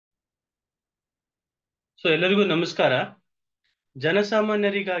ಎಲ್ಲರಿಗೂ ನಮಸ್ಕಾರ.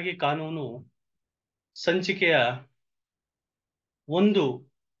 ಜನಸಾಮಾನ್ಯರಿಗಾಗಿ ಕಾನೂನು ಸಂಚಿಕೆಯ ಒಂದು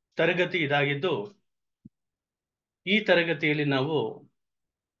ತರಗತಿ ಇದಾಗಿದ್ದು, ಈ ತರಗತಿಯಲ್ಲಿ ನಾವು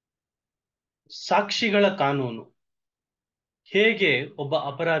ಸಾಕ್ಷಿಗಳ ಕಾನೂನು, ಹೇಗೆ ಒಬ್ಬ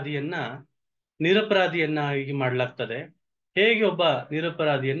ಅಪರಾಧಿಯನ್ನ ನಿರಪರಾಧಿಯನ್ನಾಗಿ ಮಾಡಲಾಗ್ತದೆ, ಹೇಗೆ ಒಬ್ಬ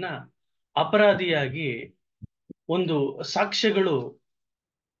ನಿರಪರಾಧಿಯನ್ನ ಅಪರಾಧಿಯಾಗಿ ಒಂದು ಸಾಕ್ಷ್ಯಗಳು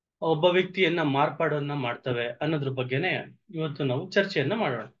ಒಬ್ಬ ವ್ಯಕ್ತಿಯನ್ನ ಮಾರ್ಪಾಡನ್ನ ಮಾಡ್ತವೆ ಅನ್ನೋದ್ರ ಬಗ್ಗೆನೇ ಇವತ್ತು ನಾವು ಚರ್ಚೆಯನ್ನ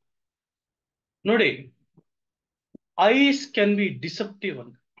ಮಾಡೋಣ. ನೋಡಿ, ಐಸ್ ಕ್ಯಾನ್ ಬಿ ಡಿಸೆಪ್ಟಿವ್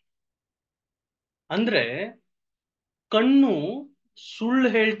ಅಂತ. ಅಂದ್ರೆ ಕಣ್ಣು ಸುಳ್ಳು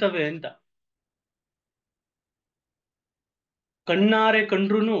ಹೇಳ್ತವೆ ಅಂತ. ಕಣ್ಣಾರೆ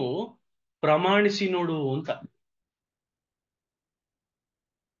ಕಂಡ್ರುನು ಪ್ರಮಾಣಿಸಿ ನೋಡು ಅಂತ.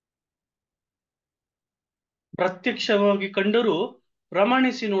 ಪ್ರತ್ಯಕ್ಷವಾಗಿ ಕಂಡರೂ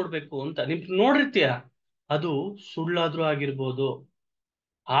ಪ್ರಮಾಣಿಸಿ ನೋಡ್ಬೇಕು ಅಂತ. ನಿಮ್ ನೋಡಿರ್ತೀಯ, ಅದು ಸುಳ್ಳಾದ್ರೂ ಆಗಿರ್ಬೋದು.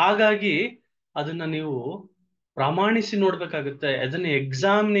 ಹಾಗಾಗಿ ಅದನ್ನ ನೀವು ಪ್ರಮಾಣಿಸಿ ನೋಡ್ಬೇಕಾಗುತ್ತೆ, ಅದನ್ನ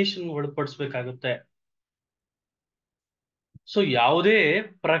ಎಕ್ಸಾಮಿನೇಷನ್ ಒಳಪಡಿಸ್ಬೇಕಾಗುತ್ತೆ. ಸೊ ಯಾವುದೇ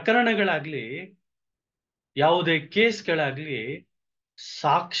ಪ್ರಕರಣಗಳಾಗ್ಲಿ, ಯಾವುದೇ ಕೇಸ್ಗಳಾಗ್ಲಿ,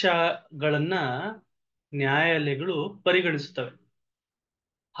 ಸಾಕ್ಷ್ಯಗಳನ್ನ ನ್ಯಾಯಾಲಯಗಳು ಪರಿಗಣಿಸುತ್ತವೆ.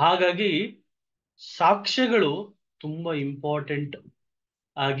 ಹಾಗಾಗಿ ಸಾಕ್ಷ್ಯಗಳು ತುಂಬಾ ಇಂಪಾರ್ಟೆಂಟ್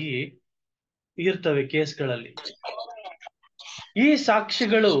ಆಗಿ ಇರ್ತವೆ ಕೇಸ್ಗಳಲ್ಲಿ. ಈ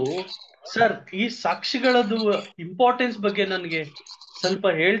ಸಾಕ್ಷಿಗಳು, ಸರ್, ಈ ಸಾಕ್ಷಿಗಳದ್ದು ಇಂಪಾರ್ಟೆನ್ಸ್ ಬಗ್ಗೆ ನನಗೆ ಸ್ವಲ್ಪ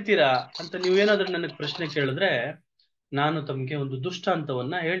ಹೇಳ್ತೀರಾ ಅಂತ ನೀವೇನಾದ್ರೂ ನನಗೆ ಪ್ರಶ್ನೆ ಕೇಳಿದ್ರೆ, ನಾನು ತಮಗೆ ಒಂದು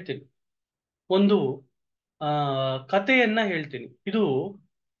ದೃಷ್ಟಾಂತವನ್ನ ಹೇಳ್ತೀನಿ. ಒಂದು ಕಥೆಯನ್ನ ಹೇಳ್ತೀನಿ. ಇದು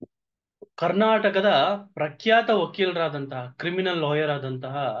ಕರ್ನಾಟಕದ ಪ್ರಖ್ಯಾತ ವಕೀಲರಾದಂತಹ, ಕ್ರಿಮಿನಲ್ ಲಾಯರ್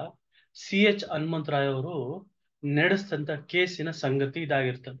ಆದಂತಹ CH ಹನುಮಂತರಾಯ್ ಅವರು ನಡೆಸಿದಂತ ಕೇಸಿನ ಸಂಗತಿ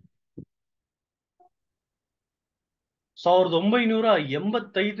ಇದಾಗಿರ್ತದೆ.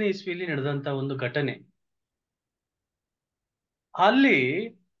 1985ನೇ ಇಸ್ವಿಯಲ್ಲಿ ನಡೆದಂತ ಒಂದು ಘಟನೆ. ಅಲ್ಲಿ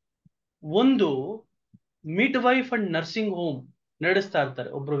ಒಂದು mid wife and nursing home ನಡೆಸ್ತಾ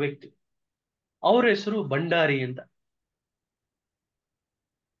ಇರ್ತಾರೆ ಒಬ್ರು ವ್ಯಕ್ತಿ. ಅವ್ರ ಹೆಸರು ಭಂಡಾರಿ ಅಂತ,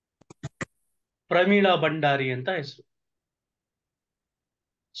 ಪ್ರಮೀಳಾ ಭಂಡಾರಿ ಅಂತ ಹೆಸರು.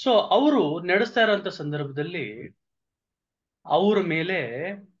 ಸೊ ಅವರು ನಡೆಸ್ತಾ ಇರೋಂಥ ಸಂದರ್ಭದಲ್ಲಿ ಅವರ ಮೇಲೆ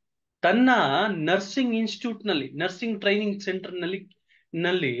ತನ್ನ ನರ್ಸಿಂಗ್ ಇನ್ಸ್ಟಿಟ್ಯೂಟ್ ನಲ್ಲಿ, ನರ್ಸಿಂಗ್ ಟ್ರೈನಿಂಗ್ ಸೆಂಟರ್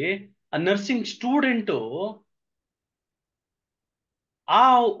ನಲ್ಲಿ ಆ ನರ್ಸಿಂಗ್ ಸ್ಟೂಡೆಂಟು ಆ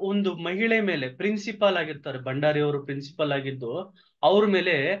ಒಂದು ಮಹಿಳೆ ಮೇಲೆ, ಪ್ರಿನ್ಸಿಪಾಲ್ ಆಗಿರ್ತಾರೆ, ಭಂಡಾರಿ ಅವರು ಪ್ರಿನ್ಸಿಪಾಲ್ ಆಗಿದ್ದು, ಅವ್ರ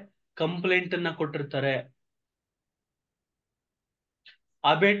ಮೇಲೆ ಕಂಪ್ಲೇಂಟ್ ಅನ್ನ ಕೊಟ್ಟಿರ್ತಾರೆ.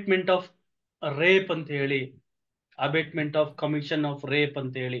 ಅಬೇಟ್ಮೆಂಟ್ ಆಫ್ ರೇಪ್ ಅಂತ ಹೇಳಿ, abetment of commission of rape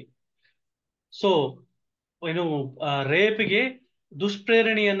ಅಂತ ಹೇಳಿ. ಸೊ ಏನು, ರೇಪ್ಗೆ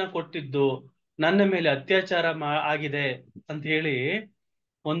ದುಷ್ಪ್ರೇರಣೆಯನ್ನ ಕೊಟ್ಟಿದ್ದು, ನನ್ನ ಮೇಲೆ ಅತ್ಯಾಚಾರ ಆಗಿದೆ ಅಂತ ಹೇಳಿ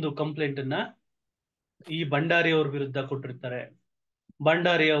ಒಂದು ಕಂಪ್ಲೇಂಟ್ ಅನ್ನ ಈ ಭಂಡಾರಿ ಅವ್ರ ವಿರುದ್ಧ ಕೊಟ್ಟಿರ್ತಾರೆ.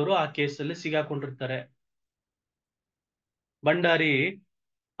 ಭಂಡಾರಿ ಅವರು ಆ ಕೇಸಲ್ಲಿ ಸಿಗಾಕೊಂಡಿರ್ತಾರೆ. ಭಂಡಾರಿ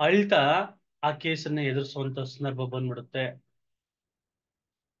ಅಳ್ತಾ ಆ ಕೇಸನ್ನ ಎದುರಿಸುವಂತ ಸಂದರ್ಭ ಬಂದ್ಬಿಡುತ್ತೆ.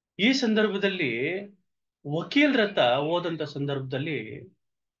 ಈ ಸಂದರ್ಭದಲ್ಲಿ ವಕೀಲರತ್ತ ಹೋದಂತ ಸಂದರ್ಭದಲ್ಲಿ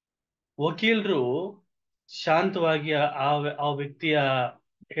ವಕೀಲರು ಶಾಂತವಾಗಿ ಆ ವ್ಯಕ್ತಿಯ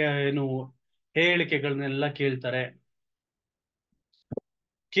ಏನು ಹೇಳಿಕೆಗಳನ್ನೆಲ್ಲ ಕೇಳ್ತಾರೆ.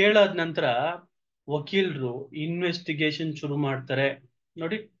 ಕೇಳಾದ ನಂತರ ವಕೀಲರು ಇನ್ವೆಸ್ಟಿಗೇಷನ್ ಶುರು ಮಾಡ್ತಾರೆ.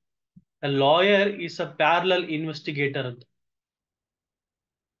 ನೋಡಿ, lawyer is a parallel investigator ಅಂತ.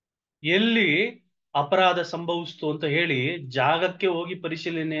 ಎಲ್ಲಿ ಅಪರಾಧ ಸಂಭವಿಸ್ತು ಅಂತ ಹೇಳಿ ಜಾಗಕ್ಕೆ ಹೋಗಿ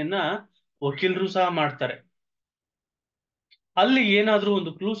ಪರಿಶೀಲನೆಯನ್ನ ವಕೀಲರು ಸಹ ಮಾಡ್ತಾರೆ. ಅಲ್ಲಿ ಏನಾದ್ರೂ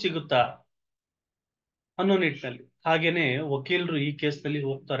ಒಂದು ಕ್ಲೂ ಸಿಗುತ್ತಾ ಅನ್ನೋ ನಿಟ್ಟಿನಲ್ಲಿ ಹಾಗೇನೆ ವಕೀಲರು ಈ ಕೇಸ್ನಲ್ಲಿ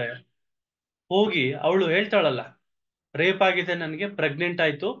ಹೋಗ್ತಾರೆ. ಹೋಗಿ ಅವಳು ಹೇಳ್ತಾಳಲ್ಲ, ರೇಪ್ ಆಗಿದೆ, ನನಗೆ ಪ್ರೆಗ್ನೆಂಟ್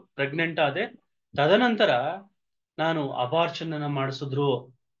ಆಯ್ತು, ಪ್ರೆಗ್ನೆಂಟ್ ಆದೆ, ತದನಂತರ ನಾನು ಅಬಾರ್ಷನ್ ಅನ್ನ ಮಾಡಿಸಿದ್ರು,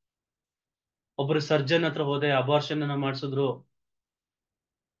 ಒಬ್ಬರು ಸರ್ಜನ್ ಹತ್ರ ಹೋದೆ, ಅಬಾರ್ಷನ್ ಅನ್ನ ಮಾಡಿಸಿದ್ರು.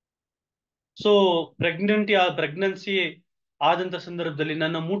 ಸೊ ಪ್ರೆಗ್ನೆನ್ಸಿ ಆದಂತ ಸಂದರ್ಭದಲ್ಲಿ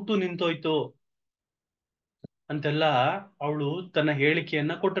ನನ್ನ ಮುಟ್ಟು ನಿಂತೋಯ್ತು ಅಂತೆಲ್ಲ ಅವಳು ತನ್ನ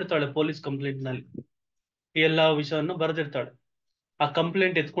ಹೇಳಿಕೆಯನ್ನ ಕೊಟ್ಟಿರ್ತಾಳೆ ಪೊಲೀಸ್ ಕಂಪ್ಲೇಂಟ್ ನಲ್ಲಿ. ಈ ಎಲ್ಲಾ ವಿಷಯವನ್ನು ಬರೆದಿರ್ತಾಳೆ. ಆ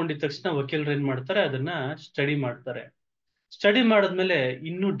ಕಂಪ್ಲೇಂಟ್ ಎತ್ಕೊಂಡಿದ ತಕ್ಷಣ ವಕೀಲರು ಏನ್ ಮಾಡ್ತಾರೆ, ಅದನ್ನ ಸ್ಟಡಿ ಮಾಡ್ತಾರೆ. ಸ್ಟಡಿ ಮಾಡಿದ್ಮೇಲೆ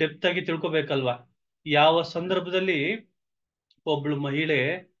ಇನ್ನೂ ಡೆಪ್ತ್ ಆಗಿ ತಿಳ್ಕೊಬೇಕಲ್ವಾ, ಯಾವ ಸಂದರ್ಭದಲ್ಲಿ ಒಬ್ಳು ಮಹಿಳೆ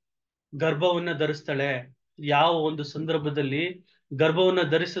ಗರ್ಭವನ್ನ ಧರಿಸ್ತಾಳೆ, ಯಾವ ಒಂದು ಸಂದರ್ಭದಲ್ಲಿ ಗರ್ಭವನ್ನ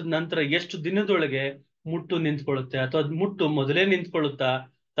ಧರಿಸಿದ ನಂತರ ಎಷ್ಟು ದಿನದೊಳಗೆ ಮುಟ್ಟು ನಿಂತ್ಕೊಳ್ಳುತ್ತೆ, ಅಥವಾ ಮುಟ್ಟು ಮೊದಲೇ ನಿಂತ್ಕೊಳ್ಳುತ್ತಾ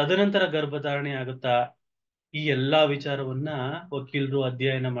ತದನಂತರ ಗರ್ಭಧಾರಣೆ ಆಗುತ್ತಾ, ಈ ಎಲ್ಲಾ ವಿಚಾರವನ್ನ ವಕೀಲರು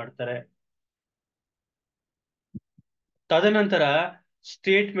ಅಧ್ಯಯನ ಮಾಡ್ತಾರೆ. ತದನಂತರ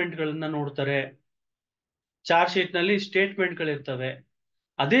ಸ್ಟೇಟ್ಮೆಂಟ್ ಗಳನ್ನ ನೋಡ್ತಾರೆ. ಚಾರ್ಜ್ ಶೀಟ್ ನಲ್ಲಿ ಸ್ಟೇಟ್ಮೆಂಟ್ಗಳಿರ್ತವೆ.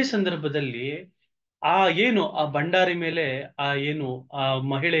 ಅದೇ ಸಂದರ್ಭದಲ್ಲಿ ಆ ಏನು ಆ ಭಂಡಾರಿ ಮೇಲೆ ಆ ಏನು ಆ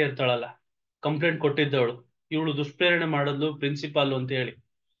ಮಹಿಳೆ ಇರ್ತಾಳಲ್ಲ, ಕಂಪ್ಲೇಂಟ್ ಕೊಟ್ಟಿದ್ದವಳು, ಇವಳು ದುಷ್ಪ್ರೇರಣೆ ಮಾಡೋದು ಪ್ರಿನ್ಸಿಪಾಲ್ ಅಂತ ಹೇಳಿ,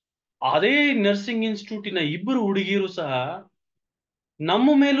 ಅದೇ ನರ್ಸಿಂಗ್ ಇನ್ಸ್ಟಿಟ್ಯೂಟಿನ ಇಬ್ಬರು ಹುಡುಗಿಯರು ಸಹ ನಮ್ಮ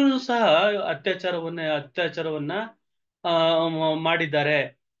ಮೇಲೂ ಸಹ ಅತ್ಯಾಚಾರವನ್ನ ಆ ಮಾಡಿದ್ದಾರೆ.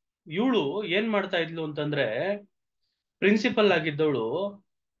 ಇವಳು ಏನ್ ಮಾಡ್ತಾ ಇದ್ಲು ಅಂತಂದ್ರೆ, ಪ್ರಿನ್ಸಿಪಲ್ ಆಗಿದ್ದವಳು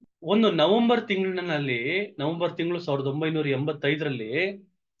ಒಂದು ನವೆಂಬರ್ ತಿಂಗಳು 1985ರಲ್ಲಿ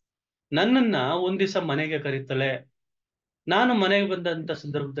ನನ್ನನ್ನ ಒಂದ್ ದಿವಸ ಮನೆಗೆ ಕರೀತಾಳೆ. ನಾನು ಮನೆಗೆ ಬಂದಂತ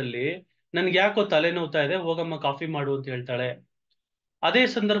ಸಂದರ್ಭದಲ್ಲಿ ನನ್ಗೆ ಯಾಕೋ ತಲೆನೋವ್ತಾ ಇದೆ, ಹೋಗಮ್ಮ ಕಾಫಿ ಮಾಡು ಅಂತ ಹೇಳ್ತಾಳೆ. ಅದೇ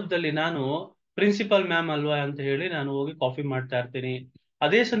ಸಂದರ್ಭದಲ್ಲಿ ನಾನು ಪ್ರಿನ್ಸಿಪಲ್ ಮ್ಯಾಮ್ ಅಲ್ವಾ ಅಂತ ಹೇಳಿ ನಾನು ಹೋಗಿ ಕಾಫಿ ಮಾಡ್ತಾ ಇರ್ತೀನಿ.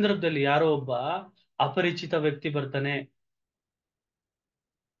 ಅದೇ ಸಂದರ್ಭದಲ್ಲಿ ಯಾರೋ ಒಬ್ಬ ಅಪರಿಚಿತ ವ್ಯಕ್ತಿ ಬರ್ತಾನೆ.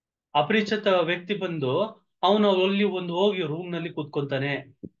 ಅಪರಿಚಿತ ವ್ಯಕ್ತಿ ಬಂದು ಅವನು ಅಲ್ಲಿ ಒಂದು ಹೋಗಿ ರೂಮ್ ನಲ್ಲಿ ಕೂತ್ಕೊಂತಾನೆ.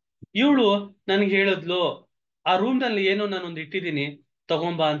 ಇವಳು ನನ್ಗೆ ಹೇಳಿದ್ಲು, ಆ ರೂಮ್ ನಲ್ಲಿ ಏನೋ ನಾನೊಂದು ಇಟ್ಟಿದ್ದೀನಿ,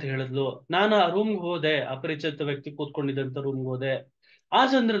 ತಗೊಂಬಾ ಅಂತ ಹೇಳಿದ್ಲು. ನಾನು ಆ ರೂಮ್ಗೆ ಹೋದೆ, ಅಪರಿಚಿತ ವ್ಯಕ್ತಿ ಕೂತ್ಕೊಂಡಿದ್ದಂತ ರೂಮ್ಗೆ ಹೋದೆ. ಆ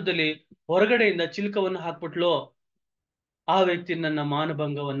ಸಂದರ್ಭದಲ್ಲಿ ಹೊರಗಡೆಯಿಂದ ಚಿಲ್ಕವನ್ನು ಹಾಕ್ಬಿಟ್ಲು. ಆ ವ್ಯಕ್ತಿ ನನ್ನ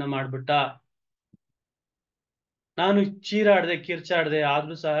ಮಾನಭಂಗವನ್ನ ಮಾಡ್ಬಿಟ್ಟ. ನಾನು ಚೀರಾಡ್ದೆ, ಕಿರ್ಚಾಡ್ದೆ,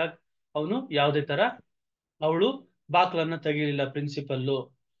 ಆದ್ರೂ ಸಹ ಅವನು ಯಾವುದೇ ತರ ಅವಳು ಬಾಕ್ಲನ್ನ ತೆಗಿಲಿಲ್ಲ ಪ್ರಿನ್ಸಿಪಲ್ಲು.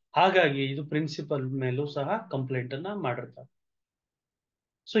 ಹಾಗಾಗಿ ಇದು ಪ್ರಿನ್ಸಿಪಲ್ ಮೇಲೂ ಸಹ ಕಂಪ್ಲೇಂಟ್ ಅನ್ನ ಮಾಡಿರ್ತಾರೆ.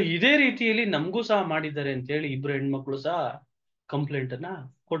 ಸೊ ಇದೇ ರೀತಿಯಲ್ಲಿ ನಮಗೂ ಸಹ ಮಾಡಿದ್ದಾರೆ ಅಂತ ಹೇಳಿ ಇಬ್ರು ಹೆಣ್ಮಕ್ಳು ಸಹ ಕಂಪ್ಲೇಂಟ್ ಅನ್ನ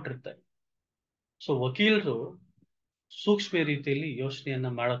ಕೊಟ್ಟಿರ್ತಾರೆ. ಸೊ ವಕೀಲರು ಸೂಕ್ಷ್ಮ ರೀತಿಯಲ್ಲಿ ಯೋಚನೆಯನ್ನ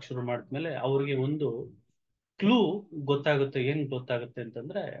ಮಾಡಕ್ ಶುರು ಮಾಡಿದ್ಮೇಲೆ ಅವ್ರಿಗೆ ಒಂದು ಕ್ಲೂ ಗೊತ್ತಾಗುತ್ತೆ. ಏನ್ ಗೊತ್ತಾಗುತ್ತೆ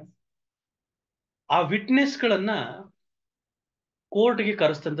ಅಂತಂದ್ರೆ, ಆ ವಿಟ್ನೆಸ್ ಗಳನ್ನ ಕೋರ್ಟ್ಗೆ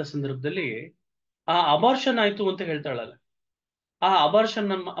ಕರೆಸ್ತಂತ ಸಂದರ್ಭದಲ್ಲಿ ಆ ಅಬಾರ್ಷನ್ ಆಯ್ತು ಅಂತ ಹೇಳ್ತಾಳಲ್ಲ, ಆ ಅಬಾರ್ಷನ್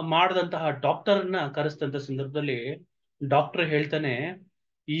ಮಾಡಿದಂತಹ ಡಾಕ್ಟರ್ನ ಕರೆಸ್ತಂತ ಸಂದರ್ಭದಲ್ಲಿ ಡಾಕ್ಟರ್ ಹೇಳ್ತಾನೆ,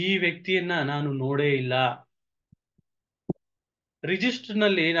 ಈ ವ್ಯಕ್ತಿಯನ್ನ ನಾನು ನೋಡೇ ಇಲ್ಲ. ರಿಜಿಸ್ಟರ್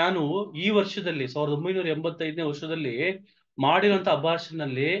ನಲ್ಲಿ ನಾನು ಈ ವರ್ಷದಲ್ಲಿ 1985ನೇ ವರ್ಷದಲ್ಲಿ ಮಾಡಿರುವಂತ ಅಬಾರ್ಷನ್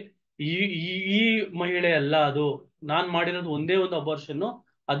ನಲ್ಲಿ ಈ ಈ ಈ ಮಹಿಳೆ ಅಲ್ಲ ಅದು. ನಾನ್ ಮಾಡಿರೋದು ಒಂದೇ ಒಂದು ಅಬಾರ್ಷನ್,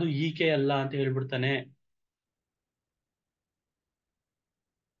 ಅದು ಈಕೆ ಅಲ್ಲ ಅಂತ ಹೇಳ್ಬಿಡ್ತಾನೆ.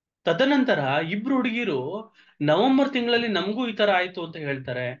 ತದನಂತರ ಇಬ್ರು ಹುಡುಗಿರು ನವೆಂಬರ್ ತಿಂಗಳಲ್ಲಿ ನಮಗೂ ಈ ತರ ಆಯ್ತು ಅಂತ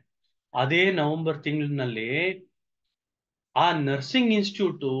ಹೇಳ್ತಾರೆ. ಅದೇ ನವೆಂಬರ್ ತಿಂಗಳಿನಲ್ಲಿ ಆ ನರ್ಸಿಂಗ್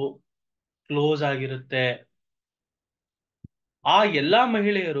ಇನ್ಸ್ಟಿಟ್ಯೂಟ್ ಕ್ಲೋಸ್ ಆಗಿರುತ್ತೆ. ಆ ಎಲ್ಲಾ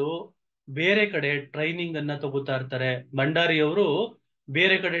ಮಹಿಳೆಯರು ಬೇರೆ ಕಡೆ ಟ್ರೈನಿಂಗ್ ಅನ್ನ ತಗೋತಾ ಇರ್ತಾರೆ. ಭಂಡಾರಿಯವರು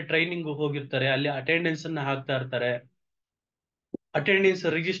ಬೇರೆ ಕಡೆ ಟ್ರೈನಿಂಗ್ ಹೋಗಿರ್ತಾರೆ, ಅಲ್ಲಿ ಅಟೆಂಡೆನ್ಸ್ ಅನ್ನ ಹಾಕ್ತಾ ಇರ್ತಾರೆ. ಅಟೆಂಡೆನ್ಸ್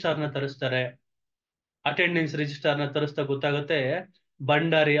ರಿಜಿಸ್ಟರ್ನ ತರಿಸ್ತಾರೆ. ಅಟೆಂಡೆನ್ಸ್ ರಿಜಿಸ್ಟರ್ನ ತರಿಸ್ತಾ ಗೊತ್ತಾಗುತ್ತೆ,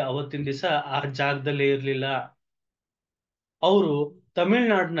 ಭಂಡಾರಿ ಅವತ್ತಿನ ದಿವಸ ಆ ಜಾಗದಲ್ಲಿ ಇರ್ಲಿಲ್ಲ. ಅವರು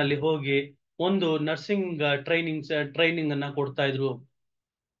ತಮಿಳ್ನಾಡಿನಲ್ಲಿ ಹೋಗಿ ಒಂದು ನರ್ಸಿಂಗ್ ಟ್ರೈನಿಂಗ್ ಅನ್ನ ಕೊಡ್ತಾ ಇದ್ರು.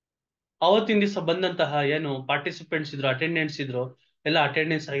 ಅವತ್ತಿನ ದಿವಸ ಬಂದಂತಹ ಏನು ಪಾರ್ಟಿಸಿಪೆಂಟ್ಸ್ ಇದ್ರು, ಅಟೆಂಡೆನ್ಸ್ ಇದ್ರು, ಎಲ್ಲ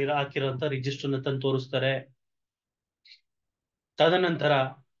ಅಟೆಂಡೆನ್ಸ್ ಹಾಕಿರೋಂತ ರಿಜಿಸ್ಟರ್ನ ತಂದು ತೋರಿಸ್ತಾರೆ. ತದನಂತರ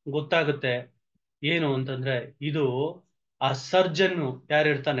ಗೊತ್ತಾಗುತ್ತೆ ಏನು ಅಂತಂದ್ರೆ, ಇದು ಆ ಸರ್ಜನ್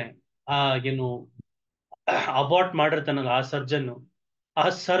ಯಾರಿರ್ತಾನೆ, ಆ ಏನು ಅಬಾರ್ಟ್ ಮಾಡಿರ್ತಾನಲ್ಲ ಆ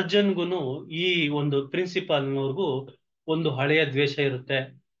ಸರ್ಜನ್ಗುನು ಈ ಒಂದು ಪ್ರಿನ್ಸಿಪಾಲ್ನವ್ರಿಗೂ ಒಂದು ಹಳೆಯ ದ್ವೇಷ ಇರುತ್ತೆ.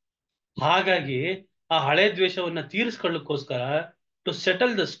 ಹಾಗಾಗಿ ಆ ಹಳೆ ದ್ವೇಷವನ್ನ ತೀರಿಸ್ಕೊಳ್ಳೋಕ್ಕೋಸ್ಕರ, ಟು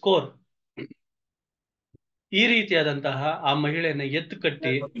ಸೆಟಲ್ ದ ಸ್ಕೋರ್, ಈ ರೀತಿಯಾದಂತಹ ಆ ಮಹಿಳೆಯನ್ನ ಎತ್ತು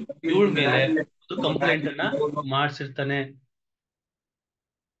ಕಟ್ಟಿ ಇವಳ ಮೇಲೆ ಒಂದು ಕಂಪ್ಲೇಂಟ್ ಅನ್ನ ಮಾಡಿಸಿರ್ತಾನೆ.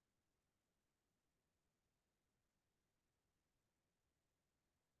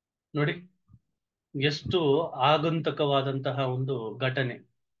 ನೋಡಿ ಎಷ್ಟು ಆಗಂತಕವಾದಂತಹ ಒಂದು ಘಟನೆ.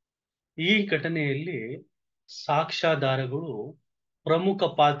 ಈ ಘಟನೆಯಲ್ಲಿ ಸಾಕ್ಷ್ಯಾಧಾರಗಳು ಪ್ರಮುಖ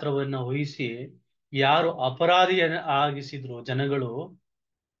ಪಾತ್ರವನ್ನ ವಹಿಸಿ, ಯಾರು ಅಪರಾಧಿಯನ್ನ ಆಗಿಸಿದ್ರು ಜನಗಳು,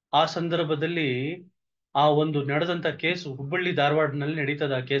 ಆ ಸಂದರ್ಭದಲ್ಲಿ ಆ ಒಂದು ನಡೆದಂತ ಕೇಸು ಹುಬ್ಬಳ್ಳಿ ಧಾರವಾಡನಲ್ಲಿ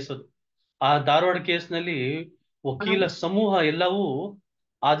ನಡೀತದ ಆ ಕೇಸ್ ಅದು. ಆ ಧಾರವಾಡ ಕೇಸ್ನಲ್ಲಿ ವಕೀಲ ಸಮೂಹ ಎಲ್ಲವೂ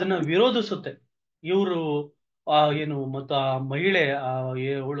ಅದನ್ನ ವಿರೋಧಿಸುತ್ತೆ. ಇವರು ಏನು ಮತ್ತು ಆ ಮಹಿಳೆ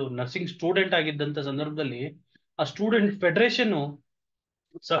ಅವಳು ನರ್ಸಿಂಗ್ ಸ್ಟೂಡೆಂಟ್ ಆಗಿದ್ದಂತ ಸಂದರ್ಭದಲ್ಲಿ ಆ ಸ್ಟೂಡೆಂಟ್ ಫೆಡರೇಷನ್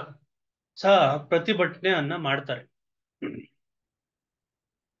ಸಹ ಸಹ ಪ್ರತಿಭಟನೆಯನ್ನ ಮಾಡ್ತಾರೆ.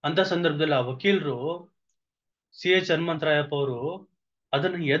 ಅಂತ ಸಂದರ್ಭದಲ್ಲಿ ಆ ವಕೀಲರು CH ಹನುಮಂತರಾಯಪ್ಪ ಅವರು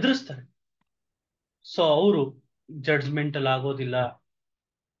ಅದನ್ನ ಎದುರಿಸ್ತಾರೆ. ಸೊ ಅವರು ಜಡ್ಜ್ಮೆಂಟಲ್ ಆಗೋದಿಲ್ಲ,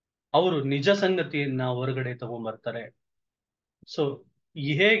 ಅವರು ನಿಜ ಸಂಗತಿಯನ್ನ ಹೊರಗಡೆ ತಗೊಂಡ್ಬರ್ತಾರೆ. ಸೊ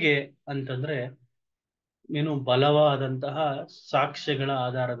ಹೇಗೆ ಅಂತಂದ್ರೆ, ಏನು ಬಲವಾದಂತಹ ಸಾಕ್ಷ್ಯಗಳ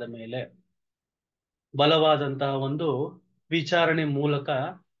ಆಧಾರದ ಮೇಲೆ, ಬಲವಾದಂತಹ ಒಂದು ವಿಚಾರಣೆ ಮೂಲಕ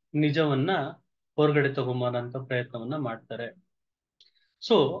ನಿಜವನ್ನ ಹೊರಗಡೆ ತಗೊಂಬರಂತ ಪ್ರಯತ್ನವನ್ನ ಮಾಡ್ತಾರೆ.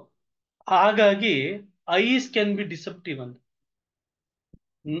 ಸೊ ಹಾಗಾಗಿ ಐಸ್ ಕ್ಯಾನ್ ಬಿ ಡಿಸೆಪ್ಟಿವ್ ಅಂತ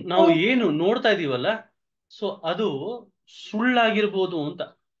ನಾವು ಏನು ನೋಡ್ತಾ ಇದೀವಲ್ಲ, ಸೊ ಅದು ಸುಳ್ಳಾಗಿರ್ಬೋದು ಅಂತ,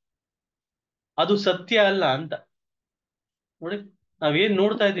 ಅದು ಸತ್ಯ ಅಲ್ಲ ಅಂತ. ನೋಡಿ, ನಾವೇನ್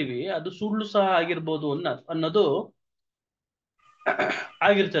ನೋಡ್ತಾ ಇದೀವಿ ಅದು ಸುಳ್ಳು ಸಹ ಆಗಿರ್ಬೋದು ಅನ್ನೋದು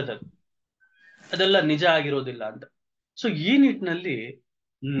ಆಗಿರ್ತದೆ. ಅದೆಲ್ಲ ನಿಜ ಆಗಿರೋದಿಲ್ಲ ಅಂತ. ಸೊ ಈ ನಿಟ್ಟಿನಲ್ಲಿ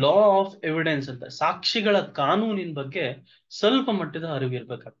ಲಾ ಆಫ್ ಎವಿಡೆನ್ಸ್ ಅಂತ, ಸಾಕ್ಷಿಗಳ ಕಾನೂನಿನ ಬಗ್ಗೆ ಸ್ವಲ್ಪ ಮಟ್ಟದ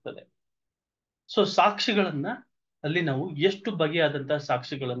ಅರಿವಿರ್ಬೇಕಾಗ್ತದೆ. ಸೊ ಸಾಕ್ಷಿಗಳನ್ನ ಅಲ್ಲಿ ನಾವು ಎಷ್ಟು ಬಗೆಯಾದಂತಹ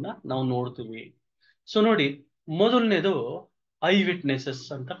ಸಾಕ್ಷಿಗಳನ್ನ ನಾವು ನೋಡ್ತೀವಿ. ಸೊ ನೋಡಿ, ಮೊದಲನೇದು ಐ ವಿಟ್ನೆಸಸ್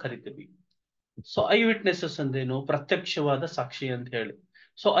ಅಂತ ಕರಿತೀವಿ. ಸೊ ಐ ವಿಟ್ನೆಸಸ್ ಅಂದ್ರೇನು? ಪ್ರತ್ಯಕ್ಷವಾದ ಸಾಕ್ಷಿ ಅಂತ ಹೇಳಿ.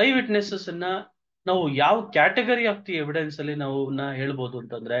 ಸೊ ಐ ವಿಟ್ನೆಸಸ್ ಅನ್ನ ನಾವು ಯಾವ ಕ್ಯಾಟಗರಿ ಆಫ್ ದಿ ಎವಿಡೆನ್ಸ್ ಅಲ್ಲಿ ನಾವು ಹೇಳ್ಬೋದು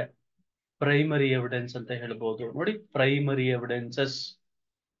ಅಂತಂದ್ರೆ, ಪ್ರೈಮರಿ ಎವಿಡೆನ್ಸ್ ಅಂತ ಹೇಳ್ಬೋದು. ನೋಡಿ, primary evidences.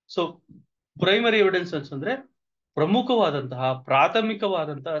 So primary evidence ಅಂದ್ರೆ ಪ್ರಮುಖವಾದಂತಹ,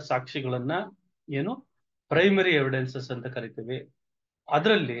 ಪ್ರಾಥಮಿಕವಾದಂತಹ ಸಾಕ್ಷಿಗಳನ್ನ ಏನು ಪ್ರೈಮರಿ ಎವಿಡೆನ್ಸಸ್ ಅಂತ ಕರಿತೀವಿ.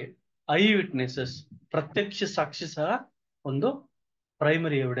 ಅದರಲ್ಲಿ ಐ ವಿಟ್ನೆಸಸ್, ಪ್ರತ್ಯಕ್ಷ ಸಾಕ್ಷಿ ಸಹ ಒಂದು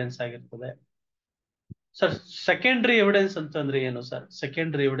ಪ್ರೈಮರಿ ಎವಿಡೆನ್ಸ್ ಆಗಿರ್ತದೆ. ಸರ್, ಸೆಕೆಂಡರಿ ಎವಿಡೆನ್ಸ್ ಅಂತಂದ್ರೆ ಏನು ಸರ್?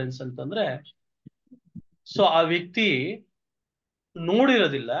 ಸೆಕೆಂಡರಿ ಎವಿಡೆನ್ಸ್ ಅಂತಂದ್ರೆ, ಸೊ ಆ ವ್ಯಕ್ತಿ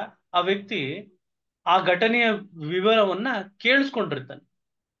ನೋಡಿರೋದಿಲ್ಲ, ಆ ವ್ಯಕ್ತಿ ಆ ಘಟನೆಯ ವಿವರವನ್ನ ಕೇಳಿಸ್ಕೊಂಡಿರ್ತಾನೆ.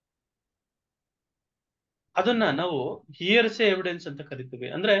 ಅದನ್ನ ನಾವು ಹಿಯರ್ಸೆ ಎವಿಡೆನ್ಸ್ ಅಂತ ಕರಿತೀವಿ.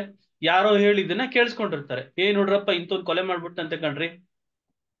 ಅಂದ್ರೆ ಯಾರೋ ಹೇಳಿದ್ದನ್ನ ಕೇಳಿಸ್ಕೊಂಡಿರ್ತಾರೆ. ನೋಡ್ರಪ್ಪ, ಇಂಥವ್ನು ಕೊಲೆ ಮಾಡ್ಬಿಟ್ಟಂತೆ ಕಣ್ರಿ,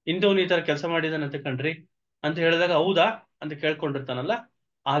 ಇಂಥವ್ನು ಈ ತರ ಕೆಲಸ ಮಾಡಿದಾನಂತೆ ಕಣ್ರಿ ಅಂತ ಹೇಳಿದಾಗ, ಹೌದಾ ಅಂತ ಕೇಳ್ಕೊಂಡಿರ್ತಾನಲ್ಲ,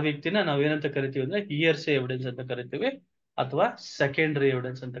 ಆ ವ್ಯಕ್ತಿನ ನಾವೇನಂತ ಕರಿತೀವಿ ಅಂದ್ರೆ ಹಿಯರ್ಸೆ ಎವಿಡೆನ್ಸ್ ಅಂತ ಕರಿತೀವಿ, ಅಥವಾ ಸೆಕೆಂಡರಿ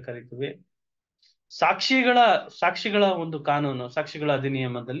ಎವಿಡೆನ್ಸ್ ಅಂತ ಕರಿತೀವಿ. ಸಾಕ್ಷಿಗಳ ಸಾಕ್ಷಿಗಳ ಒಂದು ಕಾನೂನು, ಸಾಕ್ಷಿಗಳ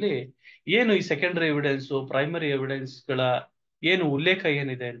ಅಧಿನಿಯಮದಲ್ಲಿ ಏನು ಈ ಸೆಕೆಂಡರಿ ಎವಿಡೆನ್ಸ್, ಪ್ರೈಮರಿ ಎವಿಡೆನ್ಸ್ ಗಳ ಏನು ಉಲ್ಲೇಖ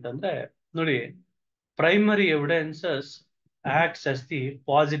ಏನಿದೆ ಅಂತಂದ್ರೆ, ನೋಡಿ, primary evidences acts as the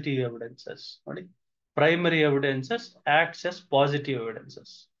positive evidences. ನೋಡಿ, primary evidences acts as positive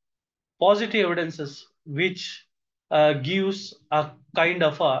evidences. Positive evidences which gives a kind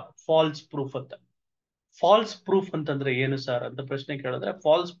of a falls proof ಅಂತ. ಫಾಲ್ಸ್ ಪ್ರೂಫ್ ಅಂತಂದ್ರೆ ಏನು ಸರ್ ಅಂತ ಪ್ರಶ್ನೆ ಕೇಳಿದ್ರೆ,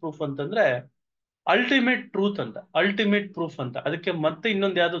 ಫಾಲ್ಸ್ ಪ್ರೂಫ್ ಅಂತಂದ್ರೆ ಅಲ್ಟಿಮೇಟ್ ಟ್ರೂತ್ ಅಂತ, ಅಲ್ಟಿಮೇಟ್ ಪ್ರೂಫ್ ಅಂತ. ಅದಕ್ಕೆ ಮತ್ತೆ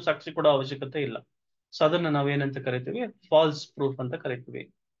ಇನ್ನೊಂದು ಯಾವ್ದು ಸಾಕ್ಷಿ ಕೊಡೋ ಅವಶ್ಯಕತೆ ಇಲ್ಲ. ಸೊ ಅದನ್ನ ನಾವೇನಂತ ಕರಿತೀವಿ? ಫಾಲ್ಸ್ ಪ್ರೂಫ್ ಅಂತ ಕರಿತೀವಿ.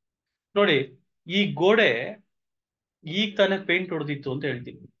 ನೋಡಿ, ಈ ಗೋಡೆ ಈಗ ತಾನೇ ಪೇಂಟ್ ಹೊಡೆದಿತ್ತು ಅಂತ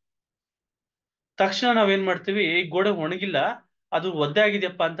ಹೇಳ್ತೀವಿ. ತಕ್ಷಣ ನಾವೇನ್ ಮಾಡ್ತೀವಿ? ಈ ಗೋಡೆ ಒಣಗಿಲ್ಲ, ಅದು ಒದ್ದೆ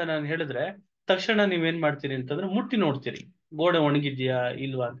ಆಗಿದೆಯಪ್ಪ ಅಂತ ನಾನು ಹೇಳಿದ್ರೆ, ತಕ್ಷಣ ನೀವೇನ್ ಮಾಡ್ತೀರಿ ಅಂತಂದ್ರೆ ಮುಟ್ಟಿ ನೋಡ್ತೀರಿ, ಗೋಡೆ ಒಣಗಿದ್ಯಾ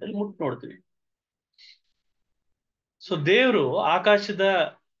ಇಲ್ವಾ ಅಂತ ಹೇಳಿ ಮುಟ್ಟಿ ನೋಡ್ತೀವಿ. ಸೊ ದೇವ್ರು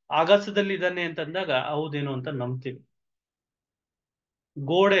ಆಕಾಶದಲ್ಲಿ ಇದ್ದಾನೆ ಅಂತಂದಾಗ ಹೌದೇನೋ ಅಂತ ನಂಬ್ತೀವಿ.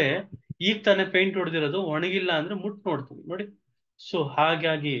 ಗೋಡೆ ಈಗ ತಾನೇ ಪೇಂಟ್ ಹೊಡೆದಿರೋದು, ಒಣಗಿಲ್ಲ ಅಂದ್ರೆ ಮುಟ್ ನೋಡ್ತೀವಿ. ನೋಡಿ, ಸೊ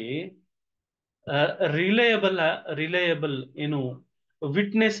ಹಾಗಾಗಿ ರಿಲಯಬಲ್ ರಿಲಯಬಲ್ ಏನು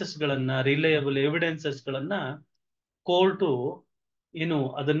ವಿಟ್ನೆಸಸ್ ಗಳನ್ನ, ರಿಲಯಬಲ್ ಎವಿಡೆನ್ಸಸ್ ಗಳನ್ನ ಕೋರ್ಟು ಏನು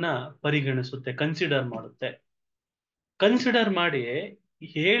ಅದನ್ನ ಪರಿಗಣಿಸುತ್ತೆ, ಕನ್ಸಿಡರ್ ಮಾಡುತ್ತೆ. ಕನ್ಸಿಡರ್ ಮಾಡಿ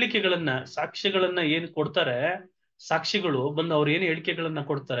ಹೇಳಿಕೆಗಳನ್ನ, ಸಾಕ್ಷ್ಯಗಳನ್ನ ಏನ್ ಕೊಡ್ತಾರೆ, ಸಾಕ್ಷಿಗಳು ಬಂದು ಅವ್ರು ಏನ್ ಹೇಳಿಕೆಗಳನ್ನ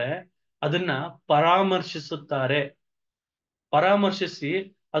ಕೊಡ್ತಾರೆ ಅದನ್ನ ಪರಾಮರ್ಶಿಸುತ್ತಾರೆ. ಪರಾಮರ್ಶಿಸಿ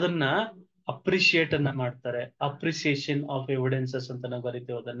ಅದನ್ನ ಅಪ್ರಿಶಿಯೇಟ್ ಅನ್ನ ಮಾಡ್ತಾರೆ. ಅಪ್ರಿಸಿಯೇಷನ್ ಆಫ್ ಎವಿಡೆನ್ಸಸ್ ಅಂತ ನಾವು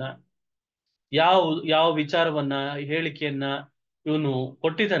ಕರಿತೀವಿ ಅದನ್ನ. ಯಾವ ಯಾವ ವಿಚಾರವನ್ನ, ಹೇಳಿಕೆಯನ್ನ ಇವನು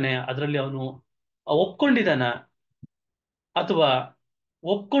ಕೊಟ್ಟಿದ್ದಾನೆ, ಅದರಲ್ಲಿ ಅವನು ಒಪ್ಕೊಂಡಿದ್ದಾನ ಅಥವಾ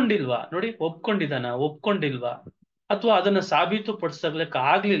ಒಪ್ಕೊಂಡಿಲ್ವಾ? ನೋಡಿ, ಒಪ್ಕೊಂಡಿಲ್ವಾ, ಅಥವಾ ಅದನ್ನ ಸಾಬೀತು ಪಡಿಸಲಿಕ್ಕೆ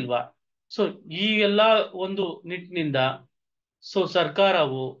ಆಗ್ಲಿಲ್ವಾ? ಸೊ ಈ ಎಲ್ಲಾ ಒಂದು ನಿಟ್ಟಿನಿಂದ ಸೊ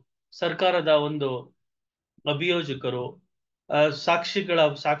ಸರ್ಕಾರದ ಒಂದು ಅಭಿಯೋಜಕರು,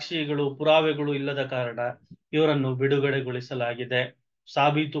 ಸಾಕ್ಷಿಗಳು ಪುರಾವೆಗಳು ಇಲ್ಲದ ಕಾರಣ ಇವರನ್ನು ಬಿಡುಗಡೆಗೊಳಿಸಲಾಗಿದೆ.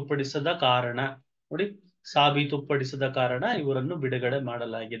 ಸಾಬೀತುಪಡಿಸದ ಕಾರಣ, ನೋಡಿ, ಸಾಬೀತುಪಡಿಸದ ಕಾರಣ ಇವರನ್ನು ಬಿಡುಗಡೆ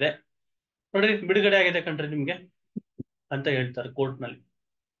ಮಾಡಲಾಗಿದೆ. ನೋಡ್ರಿ, ಬಿಡುಗಡೆ ಆಗಿದೆ ಕಣ್ರಿ ನಿಮ್ಗೆ ಅಂತ ಹೇಳ್ತಾರೆ ಕೋರ್ಟ್ ನಲ್ಲಿ.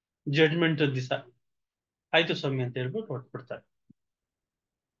 ಜಡ್ಜ್ಮೆಂಟ್ ದಿವಸ ಆಯ್ತು ಸ್ವಾಮಿ ಅಂತ ಹೇಳ್ಬಿಟ್ಟು ಹೊರಟ್ಬಿಡ್ತಾರೆ.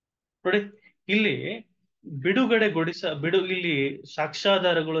 ನೋಡಿ, ಇಲ್ಲಿ ಇಲ್ಲಿ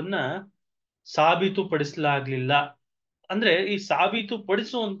ಸಾಕ್ಷ್ಯಾಧಾರಗಳನ್ನ ಸಾಬೀತುಪಡಿಸಲಾಗ್ಲಿಲ್ಲ ಅಂದ್ರೆ, ಈ ಸಾಬೀತು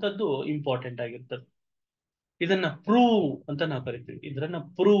ಪಡಿಸುವಂತದ್ದು ಇಂಪಾರ್ಟೆಂಟ್ ಆಗಿರ್ತದೆ. ಇದನ್ನ ಪ್ರೂವ್ ಅಂತ ನಾವು ಕರಿತೀವಿ, ಇದನ್ನ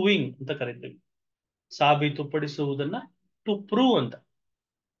ಪ್ರೂವಿಂಗ್ ಅಂತ ಕರಿತೀವಿ. ಸಾಬೀತುಪಡಿಸುವುದನ್ನ ಟು ಪ್ರೂವ್ ಅಂತ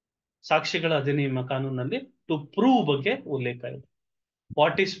ಸಾಕ್ಷಿಗಳ ಅಧಿನಿಯಮ ಕಾನೂನಲ್ಲಿ ಟು ಪ್ರೂವ್ ಬಗ್ಗೆ ಉಲ್ಲೇಖ ಇದೆ.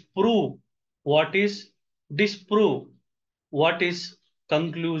 What is prove, what is disprove, what is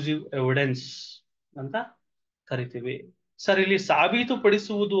conclusive evidence ಅಂತ ಕರಿತೀವಿ. ಸರ್, ಇಲ್ಲಿ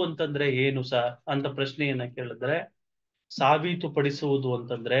ಸಾಬೀತುಪಡಿಸುವುದು ಅಂತಂದ್ರೆ ಏನು ಸರ್ ಅಂತ ಪ್ರಶ್ನೆಯನ್ನ ಕೇಳಿದ್ರೆ, ಸಾಬೀತುಪಡಿಸುವುದು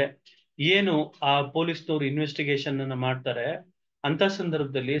ಅಂತಂದ್ರೆ ಏನು, ಆ ಪೊಲೀಸ್ನವರು ಇನ್ವೆಸ್ಟಿಗೇಷನ್ ಅನ್ನ ಮಾಡ್ತಾರೆ ಅಂತ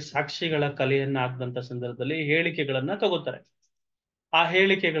ಸಂದರ್ಭದಲ್ಲಿ, ಸಾಕ್ಷಿಗಳ ಕಲೆಯನ್ನ ಹಾಕದಂತ ಸಂದರ್ಭದಲ್ಲಿ ಹೇಳಿಕೆಗಳನ್ನ ತಗೋತಾರೆ. ಆ